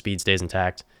intact and the speed stays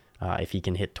intact, if he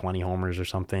can hit 20 homers or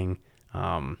something,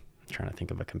 I'm trying to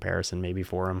think of a comparison maybe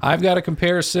for him. I've got a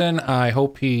comparison. I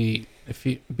hope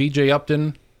BJ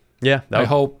Upton, I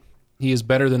hope he is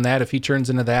better than that. If he turns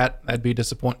into that, that'd be a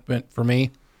disappointment for me.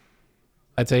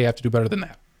 I'd say you have to do better than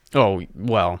that. Oh,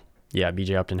 well, yeah,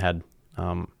 BJ Upton had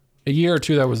a year or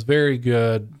two that was very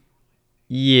good.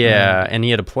 Yeah, and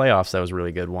he had a playoffs that was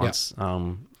really good once.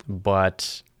 Yeah.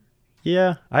 But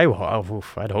yeah, I'd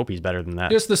hope he's better than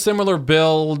that. Just the similar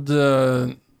build,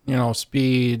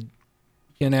 speed.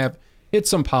 Can hit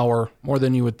some power more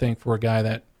than you would think for a guy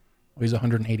that weighs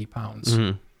 180 pounds.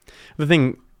 Mm-hmm. The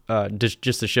thing, just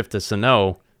to shift to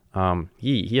Sano,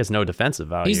 he has no defensive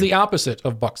value. He's the opposite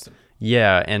of Buxton.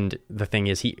 Yeah, and the thing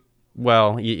is,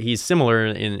 he's similar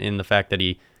in the fact that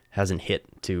he hasn't hit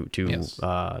to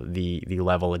the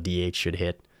level a DH should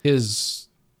hit. His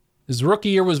rookie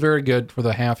year was very good for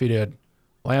the half he did.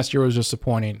 Last year was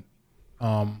disappointing.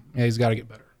 He's got to get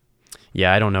better.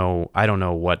 Yeah, I don't know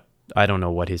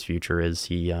what his future is.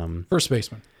 He first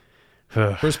baseman.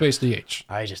 First base DH.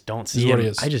 I just don't see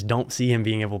him. I just don't see him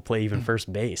being able to play even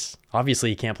first base. Obviously,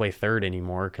 he can't play third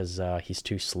anymore because he's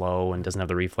too slow and doesn't have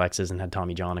the reflexes, and had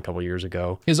Tommy John a couple years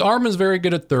ago. His arm is very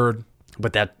good at third,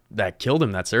 but that killed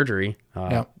him. That surgery.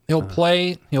 He'll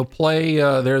play. He'll play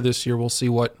there this year. We'll see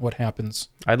what happens.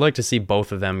 I'd like to see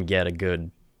both of them get a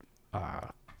good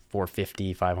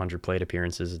 450, 500 plate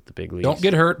appearances at the big leagues. Don't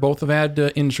get hurt. Both have had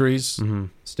injuries. Mm-hmm.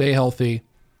 Stay healthy.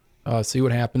 See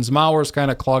what happens. Mauer's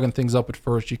kind of clogging things up at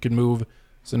first. You could move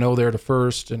Sano there to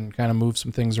first and kind of move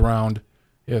some things around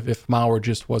if Mauer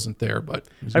just wasn't there. But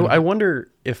I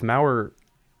wonder if Mauer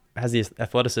has the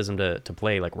athleticism to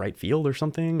play like right field or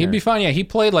something. He'd be fine. Yeah, he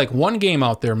played like one game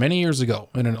out there many years ago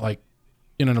in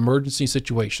an emergency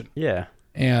situation. Yeah.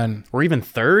 Or even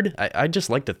third. I'd just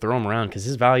like to throw him around because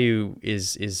his value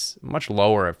is much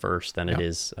lower at first than it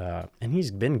is. And he's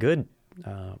been good.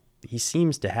 He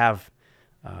seems to have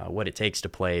what it takes to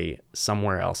play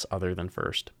somewhere else other than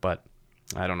first. But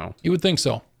I don't know. You would think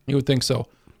so.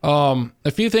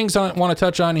 A few things I want to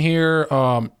touch on here.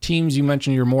 Teams you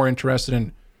mentioned you're more interested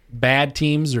in bad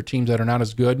teams or teams that are not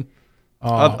as good.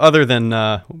 Other than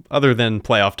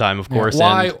playoff time, of course.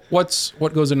 Why?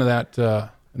 What goes into that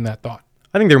in that thought?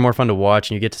 I think they're more fun to watch,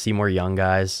 and you get to see more young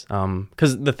guys.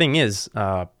 Because the thing is,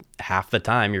 half the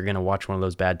time you're going to watch one of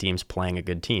those bad teams playing a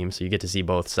good team, so you get to see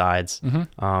both sides.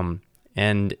 Mm-hmm.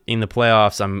 And in the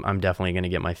playoffs, I'm definitely going to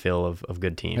get my fill of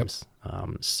good teams.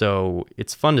 Yep. So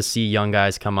it's fun to see young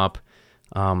guys come up.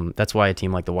 That's why a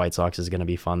team like the White Sox is going to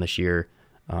be fun this year.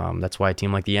 That's why a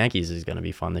team like the Yankees is going to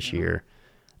be fun this year.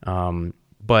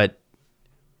 But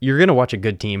you're going to watch a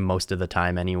good team most of the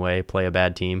time anyway, play a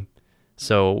bad team.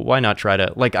 So why not try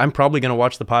to, I'm probably going to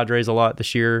watch the Padres a lot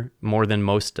this year, more than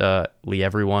mostly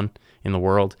everyone in the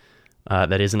world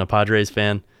that isn't a Padres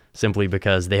fan, simply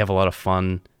because they have a lot of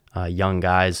fun young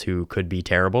guys who could be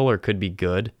terrible or could be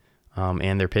good.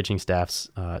 and their pitching staff's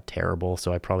terrible,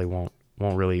 so I probably won't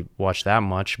really watch that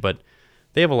much. But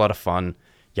they have a lot of fun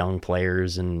young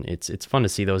players, and it's fun to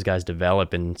see those guys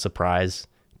develop and surprise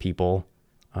people.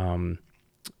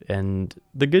 And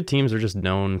the good teams are just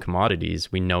known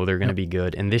commodities. We know they're going to be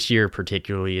good, and this year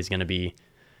particularly is going to be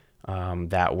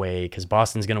that way because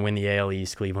Boston's going to win the AL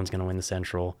East, Cleveland's going to win the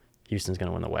Central, Houston's going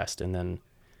to win the West, and then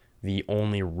the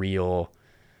only real,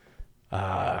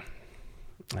 I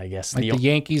guess, like the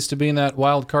Yankees to be in that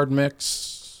wild card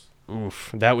mix.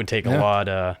 Oof, that would take a lot.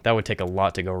 That would take a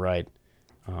lot to go right.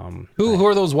 Who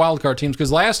are those wild card teams?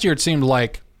 Because last year it seemed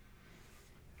like,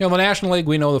 the National League,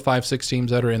 we know the 5-6 teams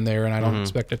that are in there, and I don't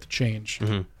expect it to change.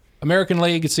 American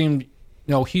League, it seemed,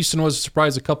 Houston was a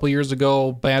surprise a couple years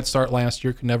ago. Bad start last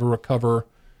year, could never recover.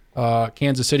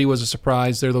 Kansas City was a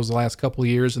surprise there those last couple of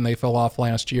years, and they fell off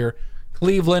last year.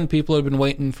 Cleveland, people have been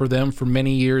waiting for them for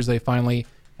many years. They finally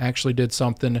actually did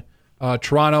something.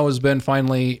 Toronto has been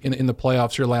finally in the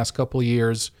playoffs here the last couple of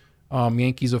years.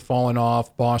 Yankees have fallen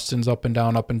off. Boston's up and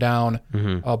down, up and down.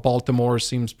 Baltimore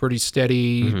seems pretty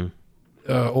steady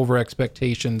over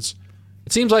expectations.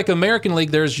 It seems like American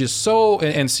League, there's just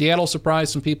and Seattle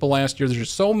surprised some people last year. There's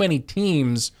just so many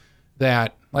teams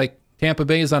that, like Tampa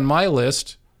Bay is on my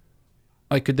list.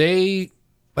 Like, they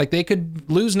could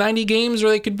lose 90 games or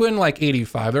they could win like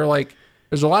 85.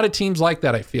 There's a lot of teams like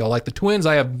that, I feel. Like the Twins,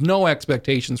 I have no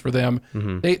expectations for them.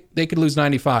 They could lose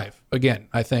 95 again,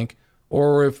 I think.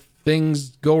 Or if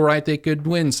things go right, they could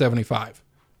win 75. I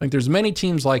think there's many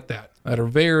teams like that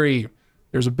are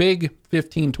there's a big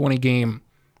 15, 20 game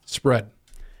spread.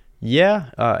 Yeah,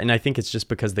 and I think it's just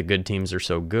because the good teams are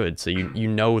so good. So you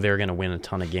know they're going to win a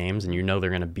ton of games, and you know they're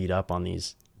going to beat up on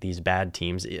these bad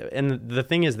teams. And the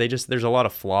thing is, there's a lot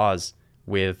of flaws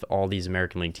with all these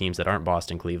American League teams that aren't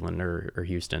Boston, Cleveland, or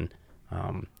Houston.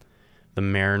 The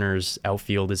Mariners'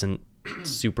 outfield isn't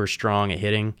super strong at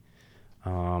hitting.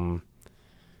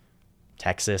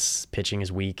 Texas pitching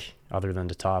is weak, other than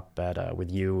the top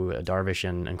with Darvish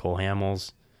and Cole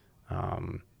Hamels.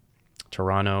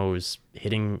 Toronto's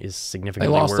hitting is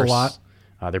significantly worse. They lost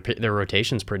a lot. Their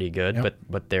rotation's pretty good, Yep.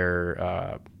 but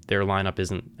their lineup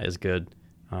isn't as good.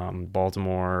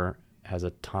 Baltimore has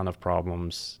a ton of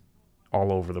problems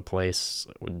all over the place,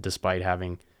 despite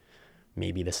having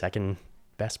maybe the second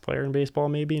best player in baseball,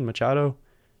 maybe in Machado.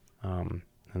 And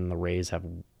the Rays have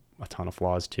a ton of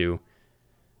flaws too.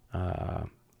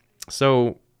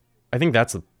 So I think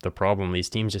that's the problem. These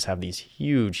teams just have these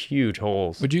huge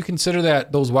holes. Would you consider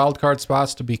those wild card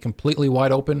spots to be completely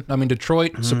wide open? I mean,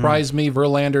 Detroit surprised me.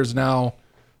 Verlander's now,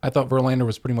 I thought Verlander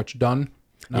was pretty much done.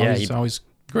 Now he's always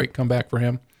great comeback for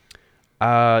him.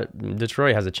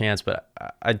 Detroit has a chance, but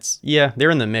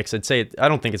they're in the mix. I'd say I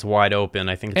don't think it's wide open.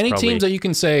 I think it's any teams that you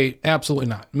can say absolutely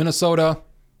not. Minnesota,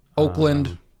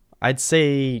 Oakland. I'd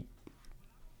say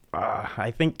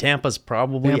I think Tampa's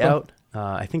probably out.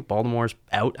 I think Baltimore's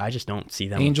out. I just don't see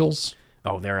them. Angels.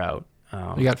 Oh, they're out.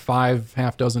 You got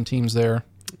half dozen teams there.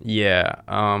 Yeah.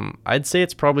 I'd say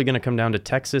it's probably going to come down to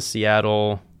Texas,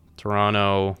 Seattle,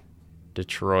 Toronto,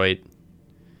 Detroit.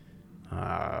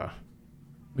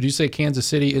 Would you say Kansas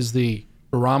City is the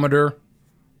barometer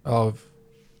of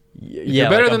if you're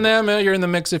better than them, you're in the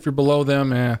mix. If you're below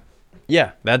them,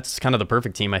 Yeah, that's kind of the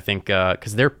perfect team, I think,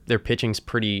 because their pitching's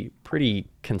pretty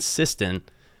consistent,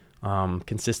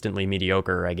 consistently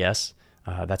mediocre, I guess.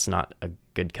 That's not a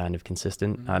good kind of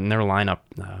consistent. And their lineup,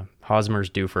 Hosmer's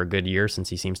due for a good year since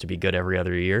he seems to be good every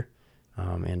other year,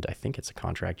 and I think it's a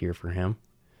contract year for him.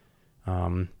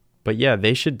 But yeah,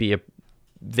 they should be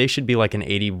like an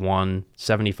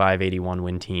 75-81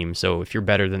 win team. So if you're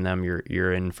better than them,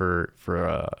 you're in for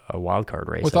a wild card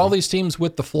race. With all these teams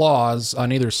with the flaws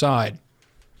on either side,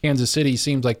 Kansas City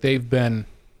seems like they're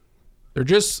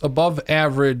just above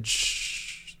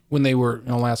average when they were,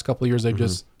 last couple of years.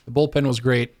 The bullpen was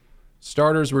great.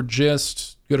 Starters were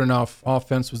just good enough.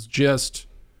 Offense was just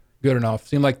good enough.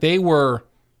 Seemed like they were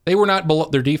not below.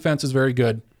 Their defense is very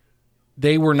good.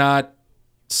 They were not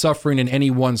suffering in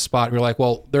any one spot. You're like,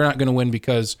 well, they're not going to win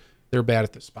because they're bad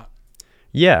at this spot.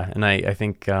 Yeah, and I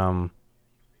think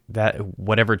that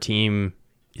whatever team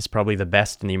is probably the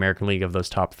best in the American League of those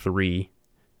top three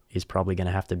is probably going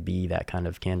to have to be that kind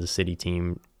of Kansas City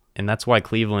team, and that's why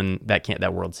Cleveland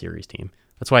that World Series team.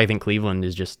 That's why I think Cleveland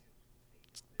is just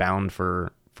bound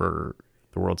for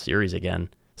the World Series again,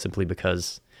 simply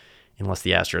because unless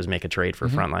the Astros make a trade for a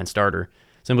frontline starter.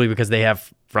 Simply because they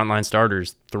have frontline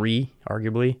starters, 3,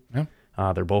 arguably.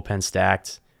 Yeah. Their bullpen's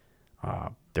stacked.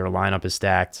 Their lineup is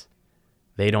stacked.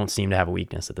 They don't seem to have a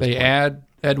weakness at this point. They add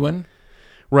Edwin.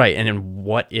 Right, and then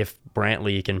what if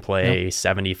Brantley can play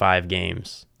 75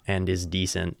 games? and is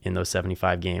decent in those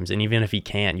 75 games. And even if he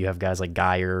can't, you have guys like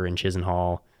Geyer and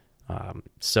Chisenhall.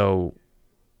 So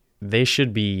they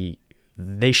should be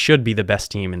the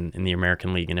best team in the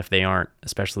American League. And if they aren't,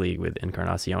 especially with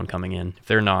Encarnacion coming in, if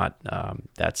they're not,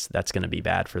 that's going to be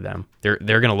bad for them. They're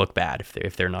going to look bad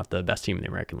if they're not the best team in the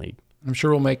American League. I'm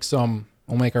sure we'll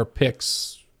make our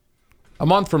picks a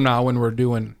month from now when we're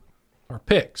doing our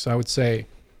picks. I would say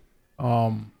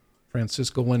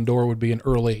Francisco Lindor would be an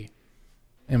early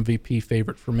MVP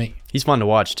favorite for me. He's fun to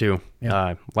watch too.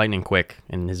 Yeah. Lightning quick,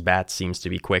 and his bat seems to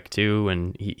be quick too.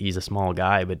 And he's a small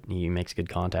guy, but he makes good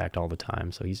contact all the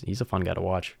time. So he's a fun guy to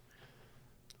watch.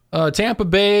 Tampa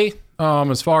Bay,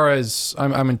 as far as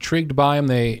I'm intrigued by him,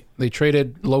 they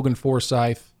traded Logan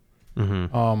Forsythe.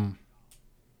 Mm-hmm.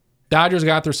 Dodgers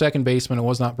got their second baseman. It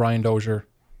was not Brian Dozier.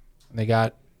 And they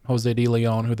got Jose De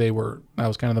Leon, that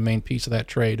was kind of the main piece of that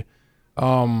trade.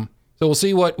 So we'll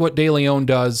see what De Leon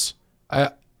does.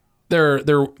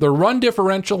 Their run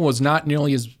differential was not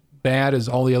nearly as bad as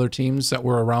all the other teams that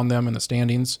were around them in the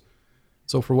standings.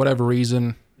 So for whatever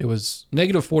reason, it was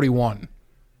negative 41.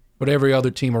 But every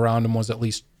other team around them was at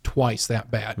least twice that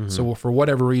bad. Mm-hmm. So for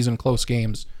whatever reason, close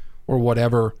games or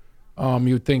whatever,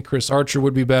 you'd think Chris Archer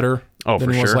would be better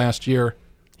than he was last year.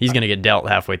 He's going to get dealt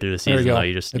halfway through the season, though.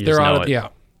 You just know it. Yeah.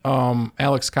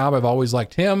 Alex Cobb, I've always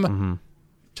liked him. Mm-hmm.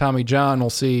 Tommy John, we'll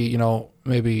see,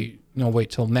 maybe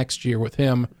wait till next year with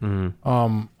him.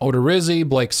 Mm-hmm. Odorizzi,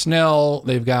 Blake Snell,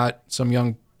 they've got some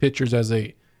young pitchers as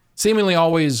they seemingly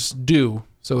always do.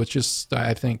 So it's just,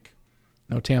 I think,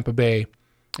 Tampa Bay,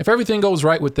 if everything goes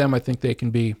right with them, I think they can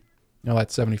be,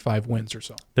 at 75 wins or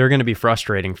so. They're going to be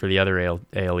frustrating for the other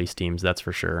AL East teams, that's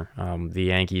for sure. The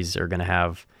Yankees are going to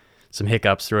have some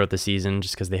hiccups throughout the season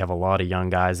just because they have a lot of young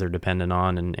guys they're dependent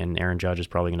on, and Aaron Judge is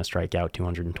probably going to strike out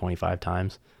 225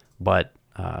 times. But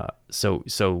so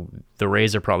the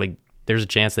Rays are probably, there's a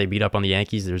chance they beat up on the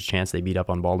Yankees. There's a chance they beat up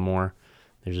on Baltimore.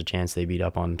 There's a chance they beat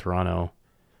up on Toronto,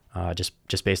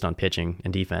 just based on pitching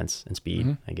and defense and speed,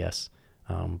 mm-hmm. I guess.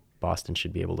 Boston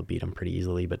should be able to beat them pretty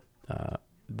easily, but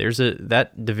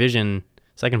that division,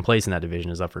 second place in that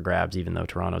division is up for grabs, even though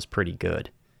Toronto's pretty good.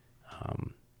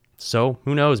 So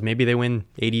who knows? Maybe they win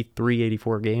 83,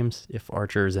 84 games if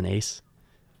Archer is an ace.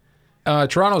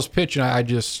 Toronto's pitching, I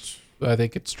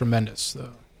think it's tremendous.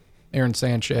 Aaron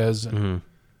Sanchez and mm-hmm.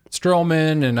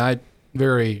 Stroman, and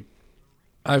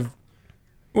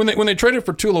when they traded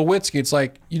for Tulowitzki, it's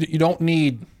like you don't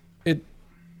need it.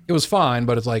 It was fine,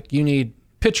 but it's like you need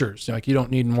pitchers. Like you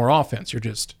don't need more offense. You're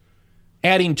just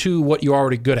adding to what you're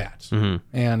already good at.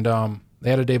 Mm-hmm. And they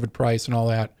had a David Price and all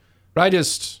that, but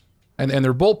and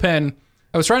their bullpen,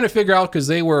 I was trying to figure out because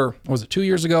they were, was it 2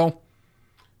 years ago?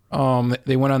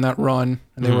 They went on that run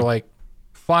and they mm-hmm. were like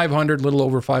 500, little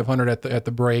over 500 at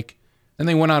the break. Then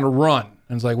they went on a run.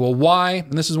 And it's like, well, why?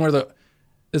 And this is where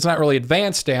it's not really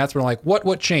advanced stats, but I'm like,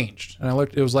 what changed? And I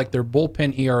looked, it was like their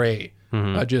bullpen ERA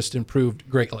mm-hmm. just improved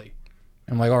greatly.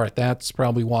 I'm like, all right, that's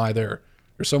probably why they're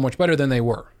so much better than they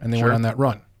were. And they Sure. went on that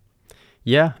run.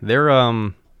 Yeah, they're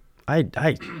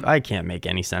I can't make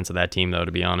any sense of that team though,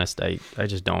 to be honest. I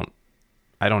just don't.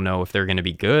 I don't know if they're going to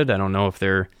be good. I don't know if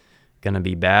they're going to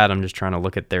be bad. I'm just trying to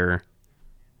look at they were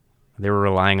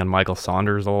relying on Michael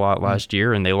Saunders a lot last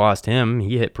year, and they lost him.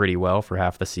 He hit pretty well for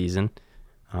half the season.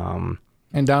 And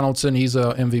Donaldson, he's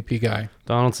a MVP guy.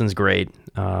 Donaldson's great.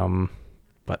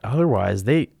 But otherwise,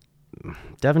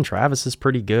 Devin Travis is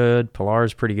pretty good.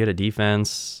 Pilar's pretty good at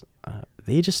defense.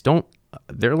 They just don't.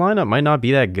 Their lineup might not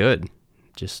be that good.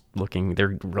 Just looking,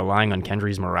 they're relying on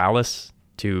Kendrys Morales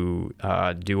to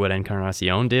do what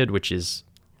Encarnacion did, which is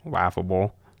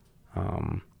laughable.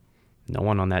 No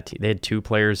one on that team. They had 2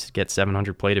 players get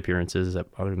 700 plate appearances.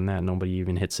 Other than that, nobody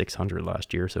even hit 600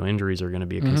 last year. So injuries are going to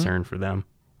be a concern for them.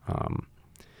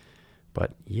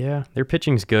 But yeah, their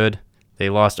pitching's good. They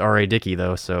lost R.A. Dickey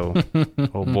though, so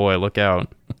oh boy, look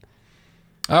out.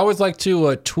 I always like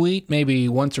to tweet maybe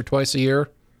once or twice a year,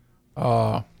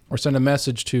 or send a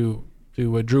message to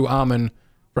Drew Amon,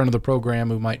 friend of the program,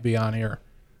 who might be on here.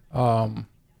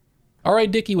 R.A.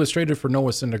 Dickey was traded for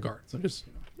Noah Syndergaard. So just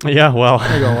yeah, well,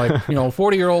 there you go, like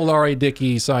 40-year-old R.A.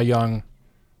 Dickey, Cy Young.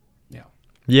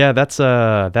 Yeah, that's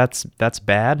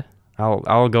bad.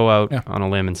 I'll go out on a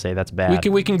limb and say that's bad.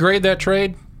 We can grade that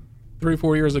trade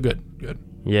 3-4 years of good.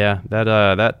 Yeah,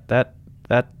 that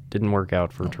didn't work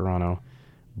out for Toronto,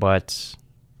 but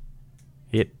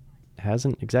it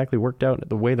hasn't exactly worked out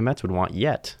the way the Mets would want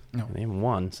yet. No. They haven't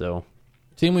won, so.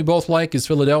 Team we both like is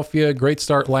Philadelphia. Great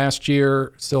start last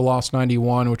year. Still lost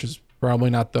 91, which is probably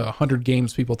not the 100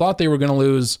 games people thought they were going to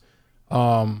lose.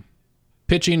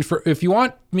 Pitching, if you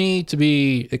want me to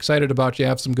be excited about, you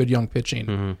have some good young pitching.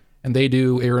 Mm-hmm. And they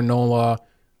do. Aaron Nola,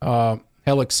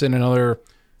 Hellickson, another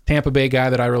Tampa Bay guy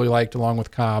that I really liked, along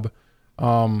with Cobb.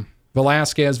 Vincent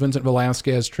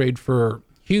Velasquez, trade for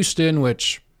Houston,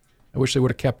 which I wish they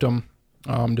would have kept him.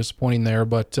 Disappointing there.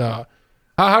 But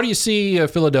how do you see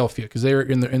Philadelphia? Because they're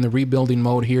in the rebuilding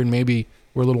mode here, and maybe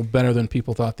we're a little better than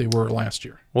people thought they were last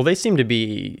year. Well, they seem to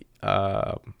be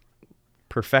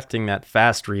perfecting that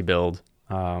fast rebuild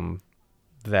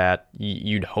that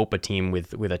you'd hope a team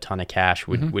with a ton of cash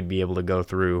would be able to go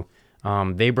through.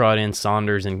 They brought in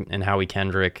Saunders and Howie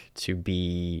Kendrick to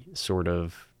be sort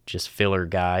of just filler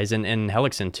guys, and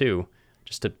Hellickson too,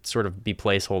 just to sort of be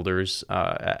placeholders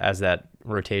as that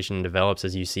rotation develops,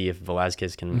 as you see if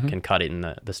Velasquez can cut it in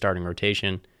the starting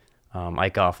rotation.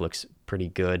 Eichhoff looks pretty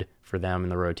good for them in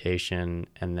the rotation,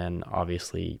 and then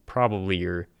obviously probably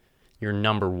your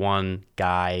number one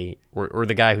guy or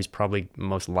the guy who's probably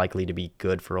most likely to be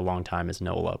good for a long time is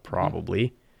Nola,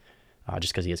 probably,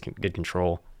 just because he has good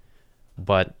control.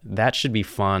 But that should be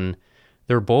fun.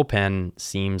 Their bullpen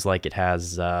seems like it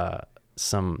has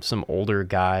some older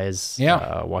guys.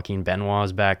 Yeah. Joaquin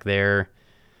Benoit's back there.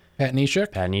 Pat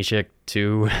Neshek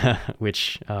too,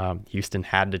 which Houston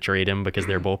had to trade him because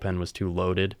their bullpen was too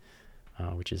loaded,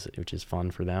 which is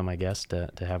fun for them, I guess, to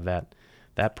have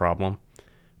that problem.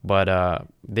 But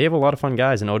they have a lot of fun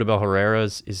guys, and Odubel Herrera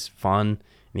is fun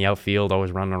in the outfield,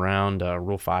 always running around,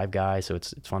 Rule 5 guy, so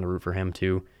it's fun to root for him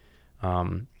too.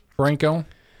 Franco?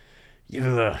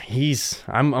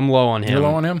 I'm low on him. You're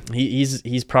low on him?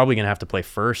 He's probably gonna have to play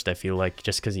first, I feel like,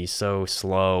 just because he's so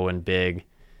slow and big.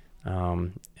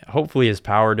 Hopefully his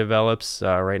power develops.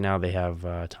 Right now they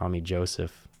have Tommy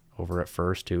Joseph over at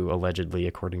first, who allegedly,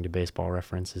 according to Baseball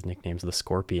Reference, his nickname's the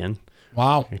Scorpion.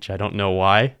 Wow. Which I don't know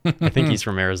why. I think he's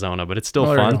from Arizona, but it's still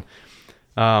fun.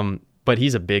 But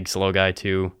he's a big, slow guy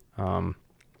too. And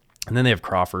then they have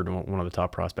Crawford, one of the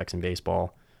top prospects in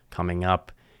baseball, coming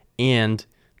up. And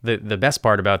the best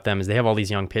part about them is they have all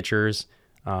these young pitchers.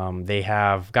 They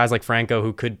have guys like Franco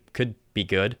who could be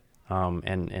good.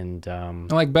 And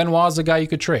like Benoit's a guy you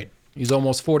could trade. He's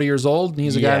almost 40 years old, and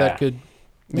he's a guy that could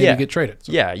maybe get traded.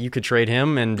 So. Yeah, you could trade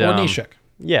him. And or Neshek.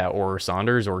 Yeah, or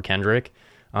Saunders or Kendrick.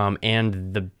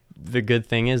 And the good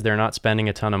thing is they're not spending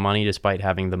a ton of money, despite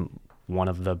having one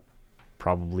of the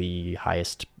probably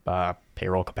highest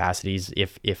payroll capacities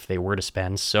if they were to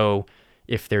spend. So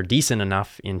if they're decent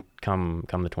enough in come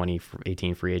the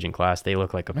 2018 free agent class, they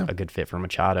look like a good fit for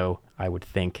Machado, I would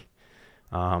think.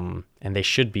 And they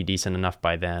should be decent enough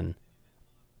by then.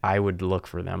 I would look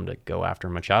for them to go after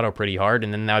Machado pretty hard,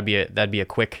 and then that'd be a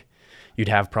quick. You'd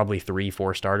have probably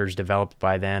 3-4 starters developed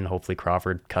by then. Hopefully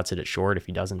Crawford cuts it short. If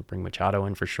he doesn't, bring Machado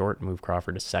in for short, move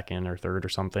Crawford to second or third or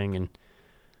something. And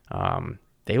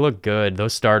they look good.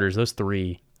 Those starters, those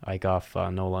three,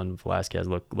 Eichhoff, Nola, and Velasquez,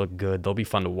 look good. They'll be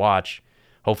fun to watch.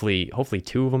 Hopefully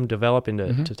 2 of them develop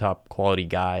into to top quality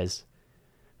guys.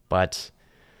 But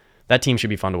that team should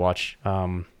be fun to watch.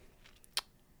 Other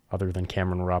than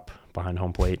Cameron Rupp behind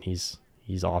home plate, he's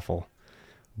awful.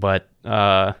 But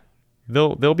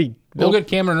They'll get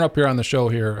Cameron up here on the show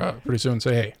here pretty soon and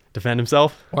say, hey, defend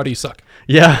himself. Why do you suck?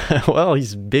 Yeah, well,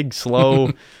 he's a big,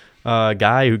 slow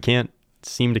guy who can't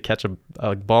seem to catch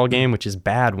a ball game, which is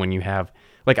bad when you have,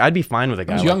 like, I'd be fine with a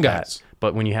guy like young that. Guys.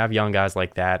 But when you have young guys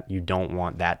like that, you don't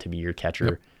want that to be your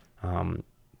catcher. Yep.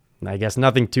 I guess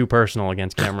nothing too personal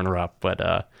against Cameron Rupp,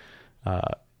 but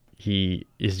he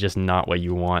is just not what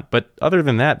you want. But other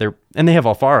than that, they have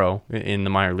Alfaro in the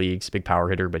minor leagues, big power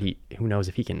hitter, but who knows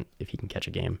if he can catch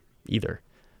a game either.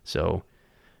 So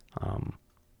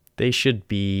they should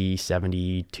be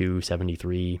 72,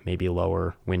 73, maybe a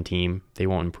lower win team. They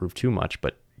won't improve too much,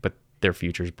 but their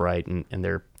future's bright, and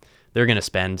they're going to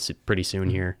spend pretty soon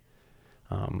here,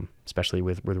 especially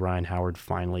with Ryan Howard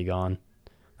finally gone.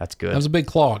 That's good. That was a big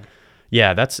clog.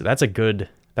 Yeah, that's a good.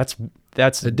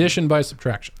 That's addition by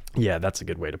subtraction. Yeah, that's a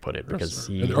good way to put it, because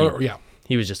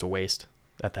he was just a waste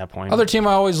at that point. Other team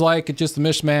I always like, it's just a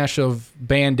mishmash of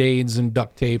Band-Aids and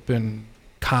duct tape and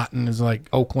cotton, is like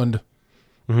Oakland.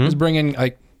 Is bringing,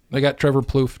 like, they got Trevor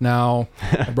Plouffe now.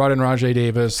 I brought in Rajai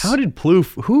Davis. How did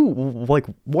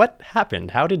Plouffe, what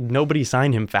happened? How did nobody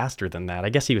sign him faster than that? I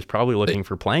guess he was probably looking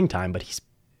for playing time, but he's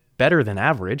better than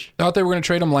average. Thought they were going to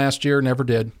trade him last year, never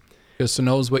did. Because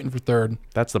Sano's waiting for third.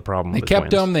 That's the problem. They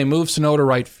kept him. They moved Sano to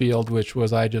right field, which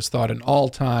was, I just thought, an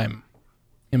all-time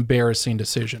embarrassing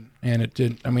decision. And it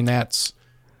didn't. I mean, that's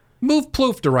move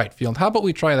Plouffe to right field. How about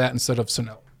we try that instead of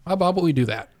Sano? How about we do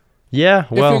that? Yeah,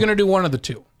 well, if you're going to do one of the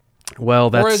two. Well,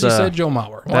 that's, or as you said, Joe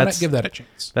Mauer. Why not give that a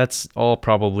chance? That's all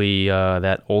probably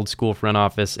that old school front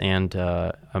office and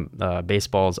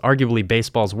arguably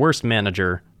baseball's worst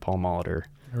manager, Paul Molitor.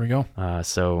 There we go.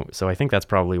 So I think that's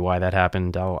probably why that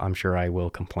happened. I'm sure I will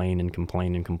complain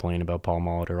about Paul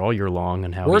Molitor all year long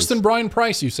and how Worse than Brian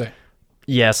Price, you say?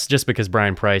 Yes, just because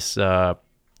Brian Price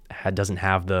doesn't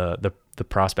have the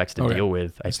prospects to deal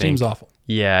with. I His think team's awful.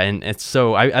 Yeah, and it's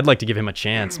so I'd like to give him a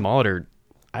chance. Molitor,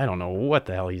 I don't know what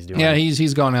the hell he's doing. Yeah,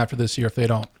 he's gone after this year if they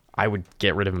don't. I would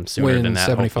get rid of him sooner Win than that.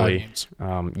 75 hopefully, games.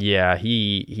 Yeah,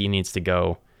 he needs to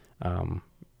go.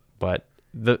 But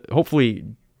hopefully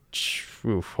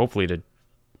to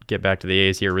get back to the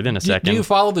A's here within a second. Do you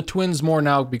follow the Twins more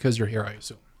now because you're here? I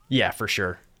assume. Yeah, for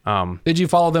sure. Did you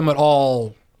follow them at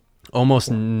all?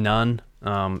 Almost none.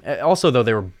 Also, though,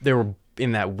 they were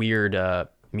in that weird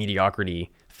mediocrity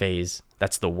phase.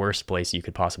 That's the worst place you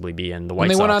could possibly be in. The White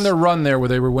Sox. Went on their run there where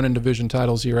they were winning division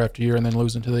titles year after year and then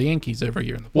losing to the Yankees every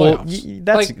year in the playoffs.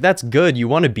 Well, that's good. You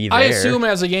want to be there. I assume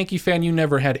as a Yankee fan, you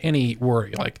never had any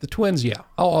worry. Like the Twins, yeah.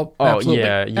 Oh, absolutely.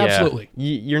 Yeah. Absolutely.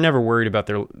 You're never worried about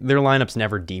their lineup's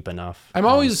never deep enough. I'm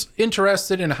always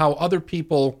interested in how other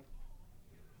people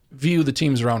view the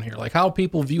teams around here. Like how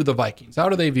people view the Vikings. How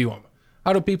do they view them?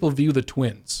 How do people view the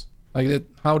Twins? Like,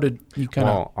 how did you kind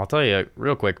of... Well, I'll tell you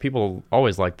real quick. People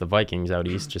always like the Vikings out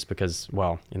east just because,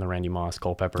 in the Randy Moss,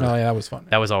 Culpepper. Oh, yeah, that was fun.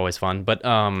 That was always fun. But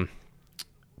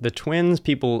the Twins,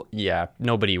 people,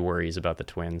 nobody worries about the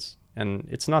Twins. And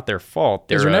it's not their fault.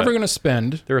 They're never going to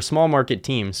spend. They're a small market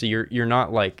team, so you're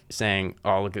not like saying,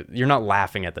 you're not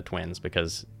laughing at the Twins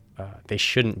because they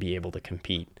shouldn't be able to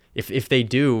compete. If they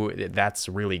do, that's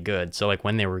really good. So like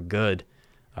when they were good,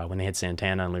 when they had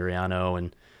Santana and Liriano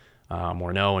and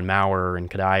Morneau and Maurer and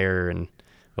Kadire and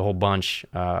the whole bunch,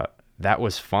 that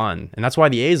was fun. And that's why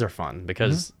the A's are fun,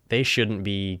 because they shouldn't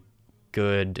be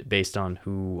good based on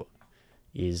who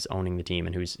is owning the team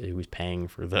and who's paying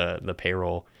for the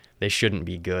payroll. They shouldn't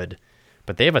be good.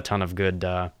 But they have a ton of good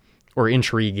or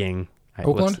intriguing.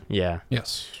 Oakland?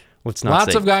 Yes. Let's not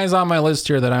Lots say of guys on my list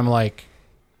here that I'm like,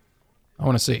 I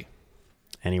want to see.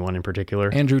 Anyone in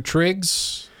particular? Andrew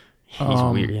Triggs. He's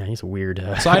weird. Yeah, he's a weird.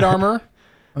 Side Armor.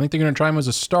 I think they're going to try him as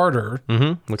a starter.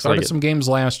 Mm-hmm. Started some games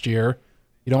last year.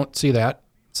 You don't see that.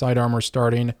 Side Armor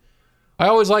starting. I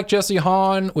always liked Jesse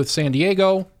Hahn with San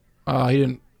Diego.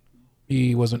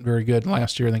 He wasn't very good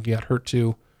last year. I think he got hurt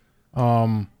too.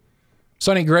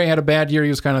 Sonny Gray had a bad year. He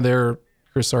was kind of there.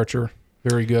 Chris Archer,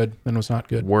 very good, then was not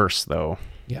good. Worse though.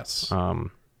 Yes.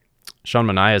 Sean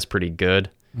Manaea is pretty good.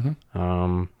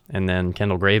 Mm-hmm. And then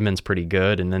Kendall Graveman's pretty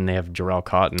good, and then they have Jarrell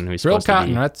Cotton, who's Jarrell supposed Cotton,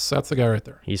 to be. that's the guy right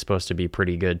there. He's supposed to be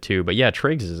pretty good too. But yeah,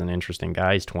 Triggs is an interesting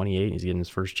guy. He's 28. He's getting his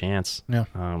first chance. Yeah.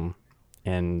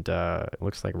 And it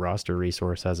looks like Roster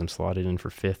Resource has him slotted in for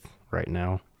 5th right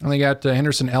now. And they got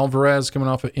Henderson Alvarez coming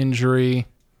off an injury.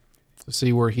 To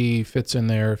see where he fits in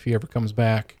there if he ever comes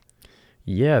back.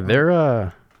 Yeah,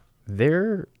 they're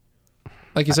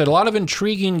like you said, a lot of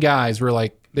intriguing guys where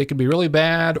like they could be really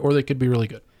bad or they could be really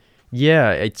good.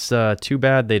 Yeah, it's too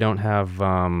bad they don't have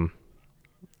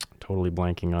totally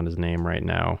blanking on his name right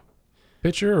now.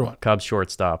 Pitcher or what? Cubs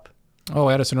shortstop. Oh,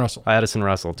 Addison Russell. Addison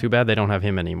Russell. Too bad they don't have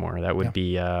him anymore. That would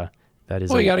be that is.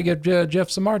 Well, you got to get Jeff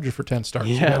Samardzija for 10 starts.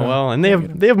 Yeah, and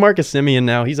they have Marcus Semien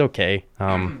now. He's okay,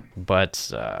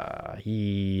 but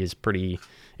he is pretty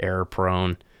error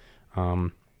prone.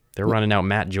 They're running out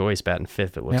Matt Joyce batting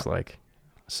 5th. It looks like,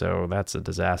 so that's a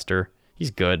disaster. He's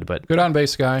good, but good on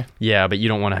base guy. Yeah, but you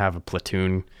don't want to have a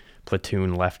platoon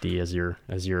lefty as your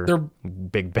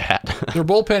big bat. Their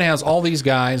bullpen has all these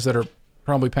guys that are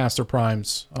probably past their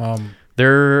primes.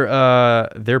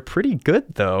 They're pretty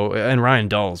good though, and Ryan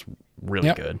Dahl's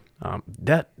really good. I'm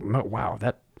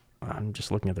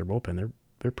just looking at their bullpen.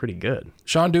 They're pretty good.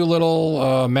 Sean Doolittle,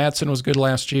 Madsen was good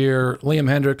last year. Liam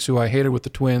Hendricks, who I hated with the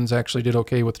Twins, actually did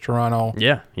okay with Toronto.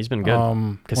 Yeah, he's been good.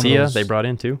 Casilla, they brought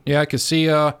in too. Yeah,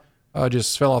 Casilla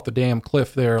just fell off the damn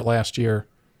cliff there last year.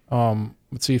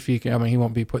 Let's see if he can. I mean, he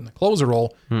won't be put in the closer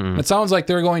role. It sounds like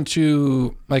they're going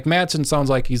to, like Madsen sounds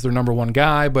like he's their number one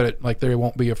guy, but like they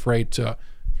won't be afraid to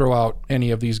throw out any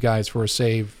of these guys for a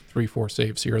save, 3-4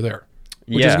 saves here or there.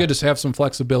 Which is good to have some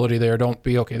flexibility there. Don't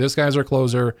be, okay, this guy's our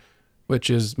closer, which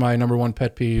is my number one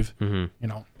pet peeve, And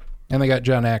they got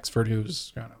John Axford,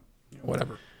 who's kind of,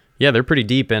 whatever. Yeah, they're pretty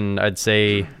deep, and I'd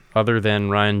say other than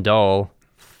Ryan Dahl,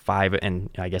 5, and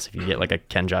I guess if you get like a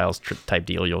Ken Giles type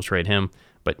deal, you'll trade him.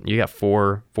 But you got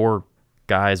 5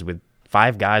 guys with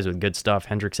good stuff: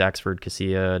 Hendricks, Axford,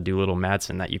 Casilla, Doolittle,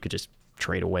 Madsen, that you could just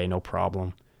trade away, no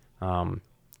problem.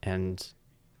 And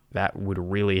that would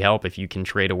really help if you can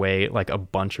trade away like a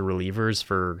bunch of relievers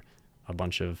for a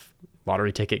bunch of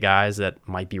lottery ticket guys that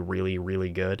might be really, really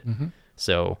good.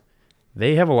 So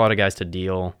they have a lot of guys to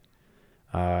deal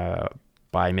by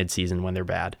midseason when they're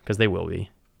bad, because they will be.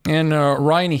 And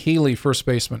Ryan Healy, first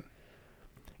baseman.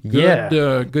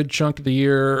 Good chunk of the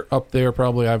year up there.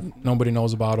 Probably nobody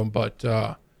knows about him, but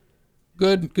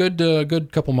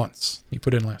good couple months he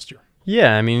put in last year.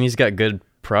 Yeah, I mean, he's got good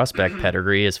prospect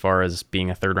pedigree as far as being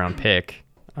a third-round pick.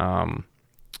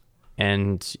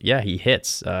 And yeah, he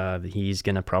hits. He's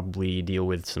going to probably deal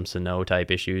with some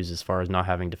Sano-type issues as far as not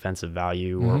having defensive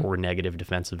value or negative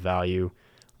defensive value.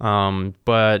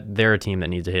 But they're a team that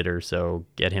needs a hitter, so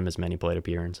get him as many plate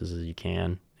appearances as you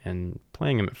can. And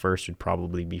playing him at first would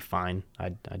probably be fine.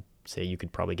 I'd say you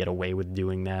could probably get away with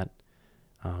doing that.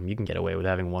 You can get away with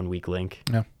having 1 weak link.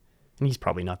 Yeah. And he's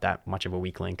probably not that much of a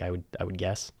weak link, I would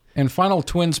guess. And final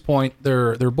Twins point,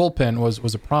 their bullpen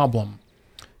was a problem.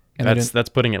 And that's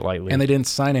putting it lightly. And they didn't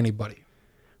sign anybody.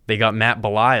 They got Matt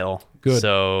Belisle. Good.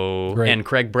 So Great. And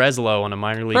Craig Breslow on a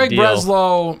minor league Craig deal.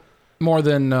 Breslow more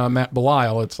than Matt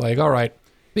Belisle. It's like, all right,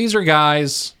 these are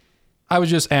guys. I was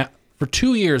just for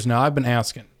 2 years now. I've been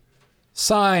asking,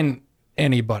 sign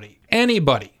anybody, and they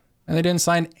didn't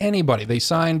sign anybody. They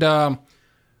signed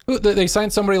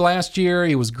somebody last year.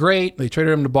 He was great. They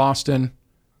traded him to Boston.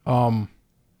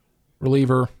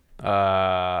 Reliever.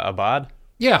 Abad.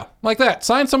 Yeah, like that.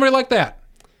 Sign somebody like that.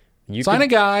 Sign a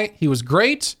guy. He was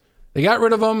great. They got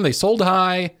rid of him. They sold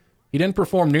high. He didn't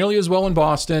perform nearly as well in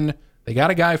Boston. They got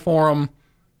a guy for him.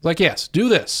 It's like, yes, do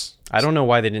this. I don't know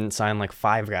why they didn't sign like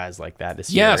 5 guys like that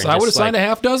this year. Yes, I would have signed a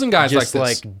half dozen guys like this.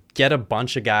 Just like get a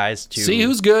bunch of guys to see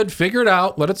who's good, figure it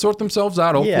out, let it sort themselves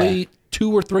out. Hopefully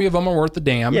 2 or 3 of them are worth the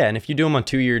damn. Yeah, and if you do them on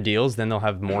 2-year deals, then they'll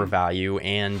have more value,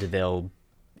 and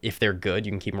if they're good,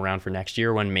 you can keep them around for next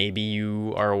year when maybe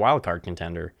you are a wild card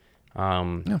contender.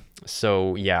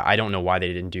 So yeah, I don't know why they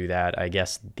didn't do that. I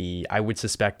guess I would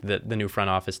suspect that the new front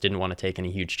office didn't want to take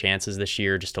any huge chances this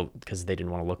year just because they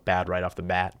didn't want to look bad right off the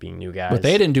bat being new guys. But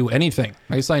they didn't do anything.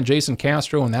 They signed Jason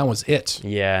Castro and that was it.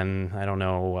 Yeah, and I don't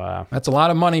know. That's a lot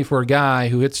of money for a guy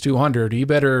who hits 200.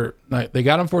 They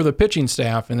got him for the pitching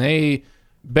staff and they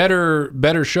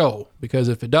better show, because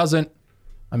if it doesn't,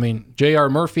 I mean, J.R.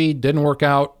 Murphy didn't work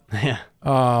out. Yeah.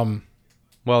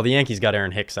 Well, the Yankees got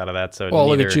Aaron Hicks out of that, so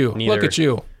look at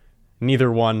you.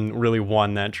 Neither one really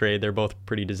won that trade. They're both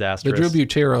pretty disastrous. The Drew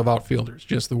Butera of outfielders,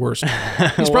 just the worst.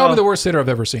 He's probably the worst hitter I've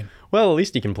ever seen. Well, at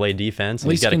least he can play defense.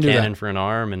 He's got a cannon for an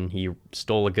arm, and he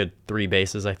stole a good 3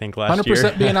 bases, I think, last year.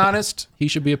 100% being honest, he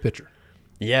should be a pitcher.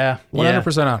 Yeah.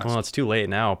 100% honest. Well, it's too late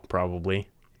now, probably.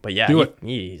 But yeah,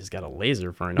 he's got a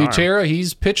laser for an arm. Butera,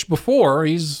 he's pitched before.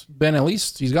 He's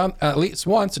gone at least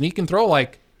once, and he can throw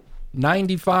like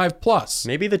 95 plus.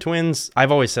 Maybe the Twins,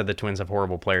 I've always said the Twins have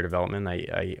horrible player development.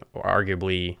 I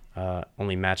arguably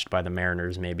only matched by the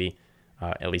Mariners, maybe,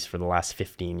 at least for the last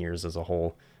 15 years as a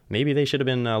whole. Maybe they should have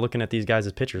been looking at these guys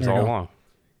as pitchers all along.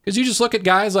 Because you just look at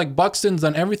guys like Buxton's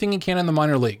done everything he can in the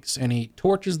minor leagues, and he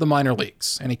torches the minor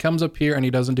leagues, and he comes up here and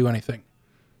he doesn't do anything.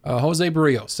 Jose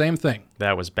Barrios, same thing.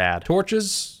 That was bad.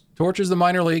 Torches the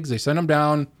minor leagues. They send him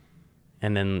down.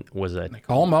 And then they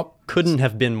call him up. Couldn't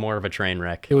have been more of a train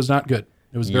wreck. It was not good.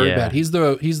 It was very bad. He's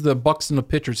the Buxton of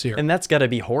pitchers here. And that's got to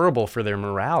be horrible for their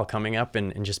morale coming up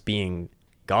and just being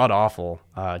god-awful,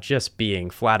 just being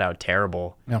flat-out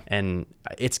terrible. Yeah. And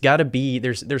it's got to be,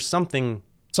 there's something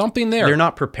there. They're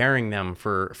not preparing them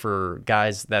for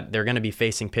guys that they're going to be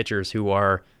facing pitchers who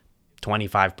are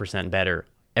 25% better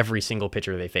every single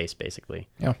pitcher they face, basically.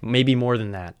 Yeah. Maybe more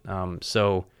than that.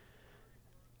 So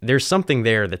there's something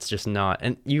there that's just not,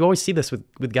 and you always see this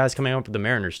with guys coming up with the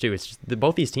Mariners too. It's just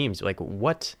both these teams, like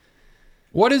what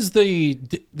is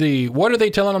what are they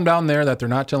telling them down there that they're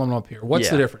not telling them up here? What's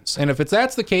the difference? And if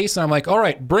that's the case, I'm like, all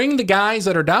right, bring the guys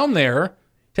that are down there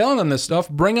telling them this stuff,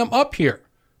 bring them up here.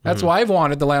 That's why I've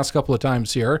wanted the last couple of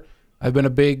times here. I've been a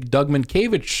big Doug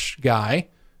Minkiewicz guy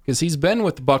because he's been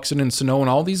with Buxton and Sano and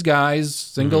all these guys,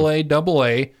 single A, double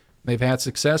A. They've had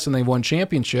success and they've won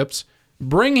championships.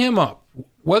 Bring him up.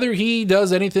 Whether he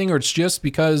does anything or it's just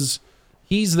because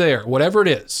he's there, whatever it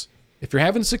is. If you're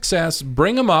having success,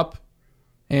 bring him up.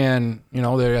 And,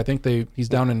 I think he's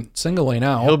down in single A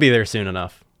now. He'll be there soon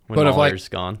enough when Mahler's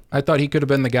gone. I thought he could have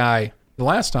been the guy the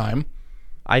last time.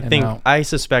 I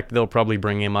suspect they'll probably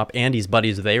bring him up. And he's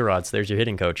buddies with A-Rod, so there's your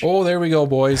hitting coach. Oh, there we go,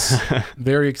 boys.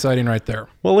 Very exciting right there.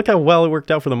 Well, look how well it worked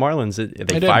out for the Marlins.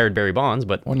 They fired Barry Bonds,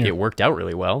 but it worked out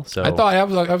really well. So I thought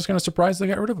I was kind of surprised they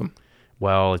got rid of him.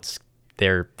 Well,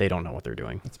 they don't know what they're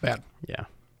doing. It's bad. Yeah.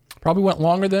 Probably went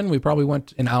longer then. We probably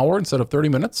went an hour instead of 30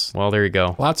 minutes. Well, there you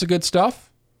go. Lots of good stuff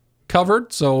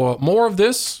covered. So more of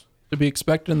this to be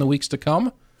expected in the weeks to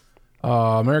come.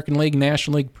 American League,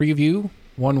 National League preview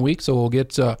 1 week. So we'll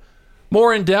get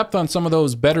more in depth on some of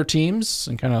those better teams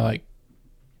and kind of like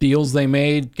deals they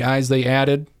made, guys they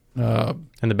added. And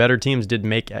the better teams did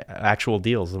make actual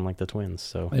deals, unlike the Twins.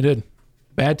 So they did.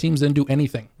 Bad teams didn't do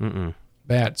anything Mm-mm.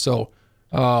 bad. So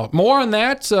more on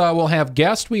that. We'll have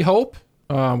guests, we hope.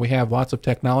 We have lots of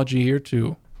technology here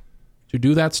to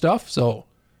do that stuff. So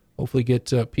hopefully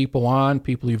get people on,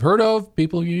 people you've heard of,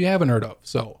 people you haven't heard of.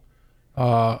 So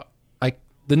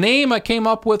the name I came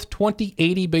up with,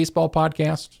 2080 Baseball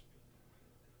Podcast.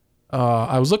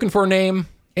 I was looking for a name,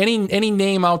 any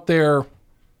name out there,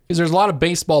 because there's a lot of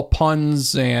baseball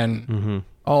puns and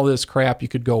all this crap you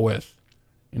could go with.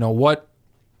 You know what?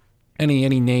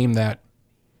 Any name that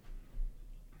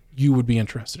you would be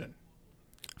interested in.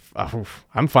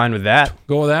 I'm fine with that.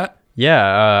 Go with that?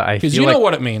 Yeah, I Because feel you know like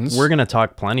what it means. we're going to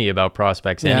talk plenty about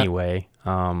prospects Yeah. anyway.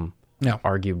 Yeah.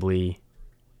 Arguably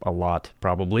a lot,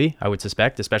 probably, I would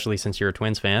suspect, especially since you're a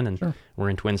Twins fan and we're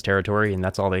in Twins territory and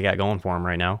that's all they got going for them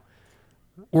right now.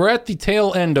 We're at the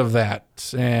tail end of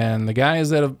that, and the guys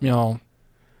that have,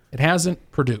 it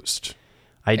hasn't produced.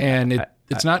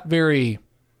 It's not very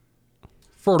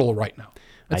fertile right now.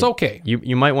 It's okay.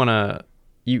 You might want to,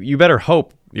 you better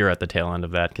hope you're at the tail end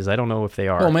of that, because I don't know if they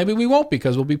are. Well, maybe we won't,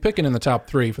 because we'll be picking in the top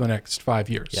 3 for the next 5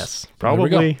 years. Yes, There we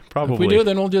go. probably. If we do,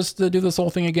 then we'll just do this whole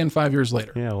thing again 5 years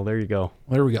later. Yeah, well, there you go.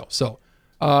 There we go. So,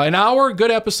 an hour,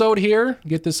 good episode here.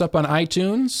 Get this up on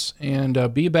iTunes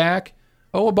and be back,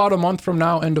 about a month from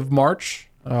now, end of March.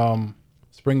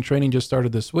 Spring training just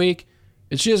started this week.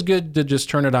 It's just good to just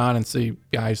turn it on and see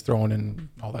guys throwing in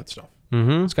all that stuff.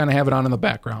 Mm-hmm. Just kind of have it on in the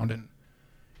background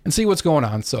and see what's going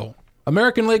on. So,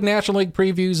 American League, National League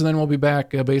previews, and then we'll be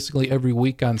back basically every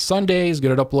week on Sundays.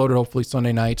 Get it uploaded, hopefully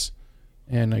Sunday nights,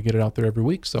 and get it out there every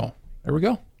week. So, there we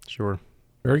go. Sure.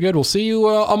 Very good. We'll see you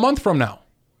a month from now.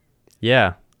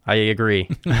 Yeah, I agree.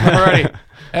 Alrighty.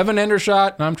 Evan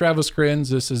Hendershot, and I'm Travis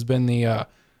Crins. This has been the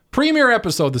premiere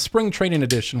episode, the spring training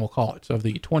edition, we'll call it, of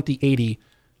the 2080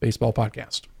 Baseball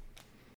Podcast.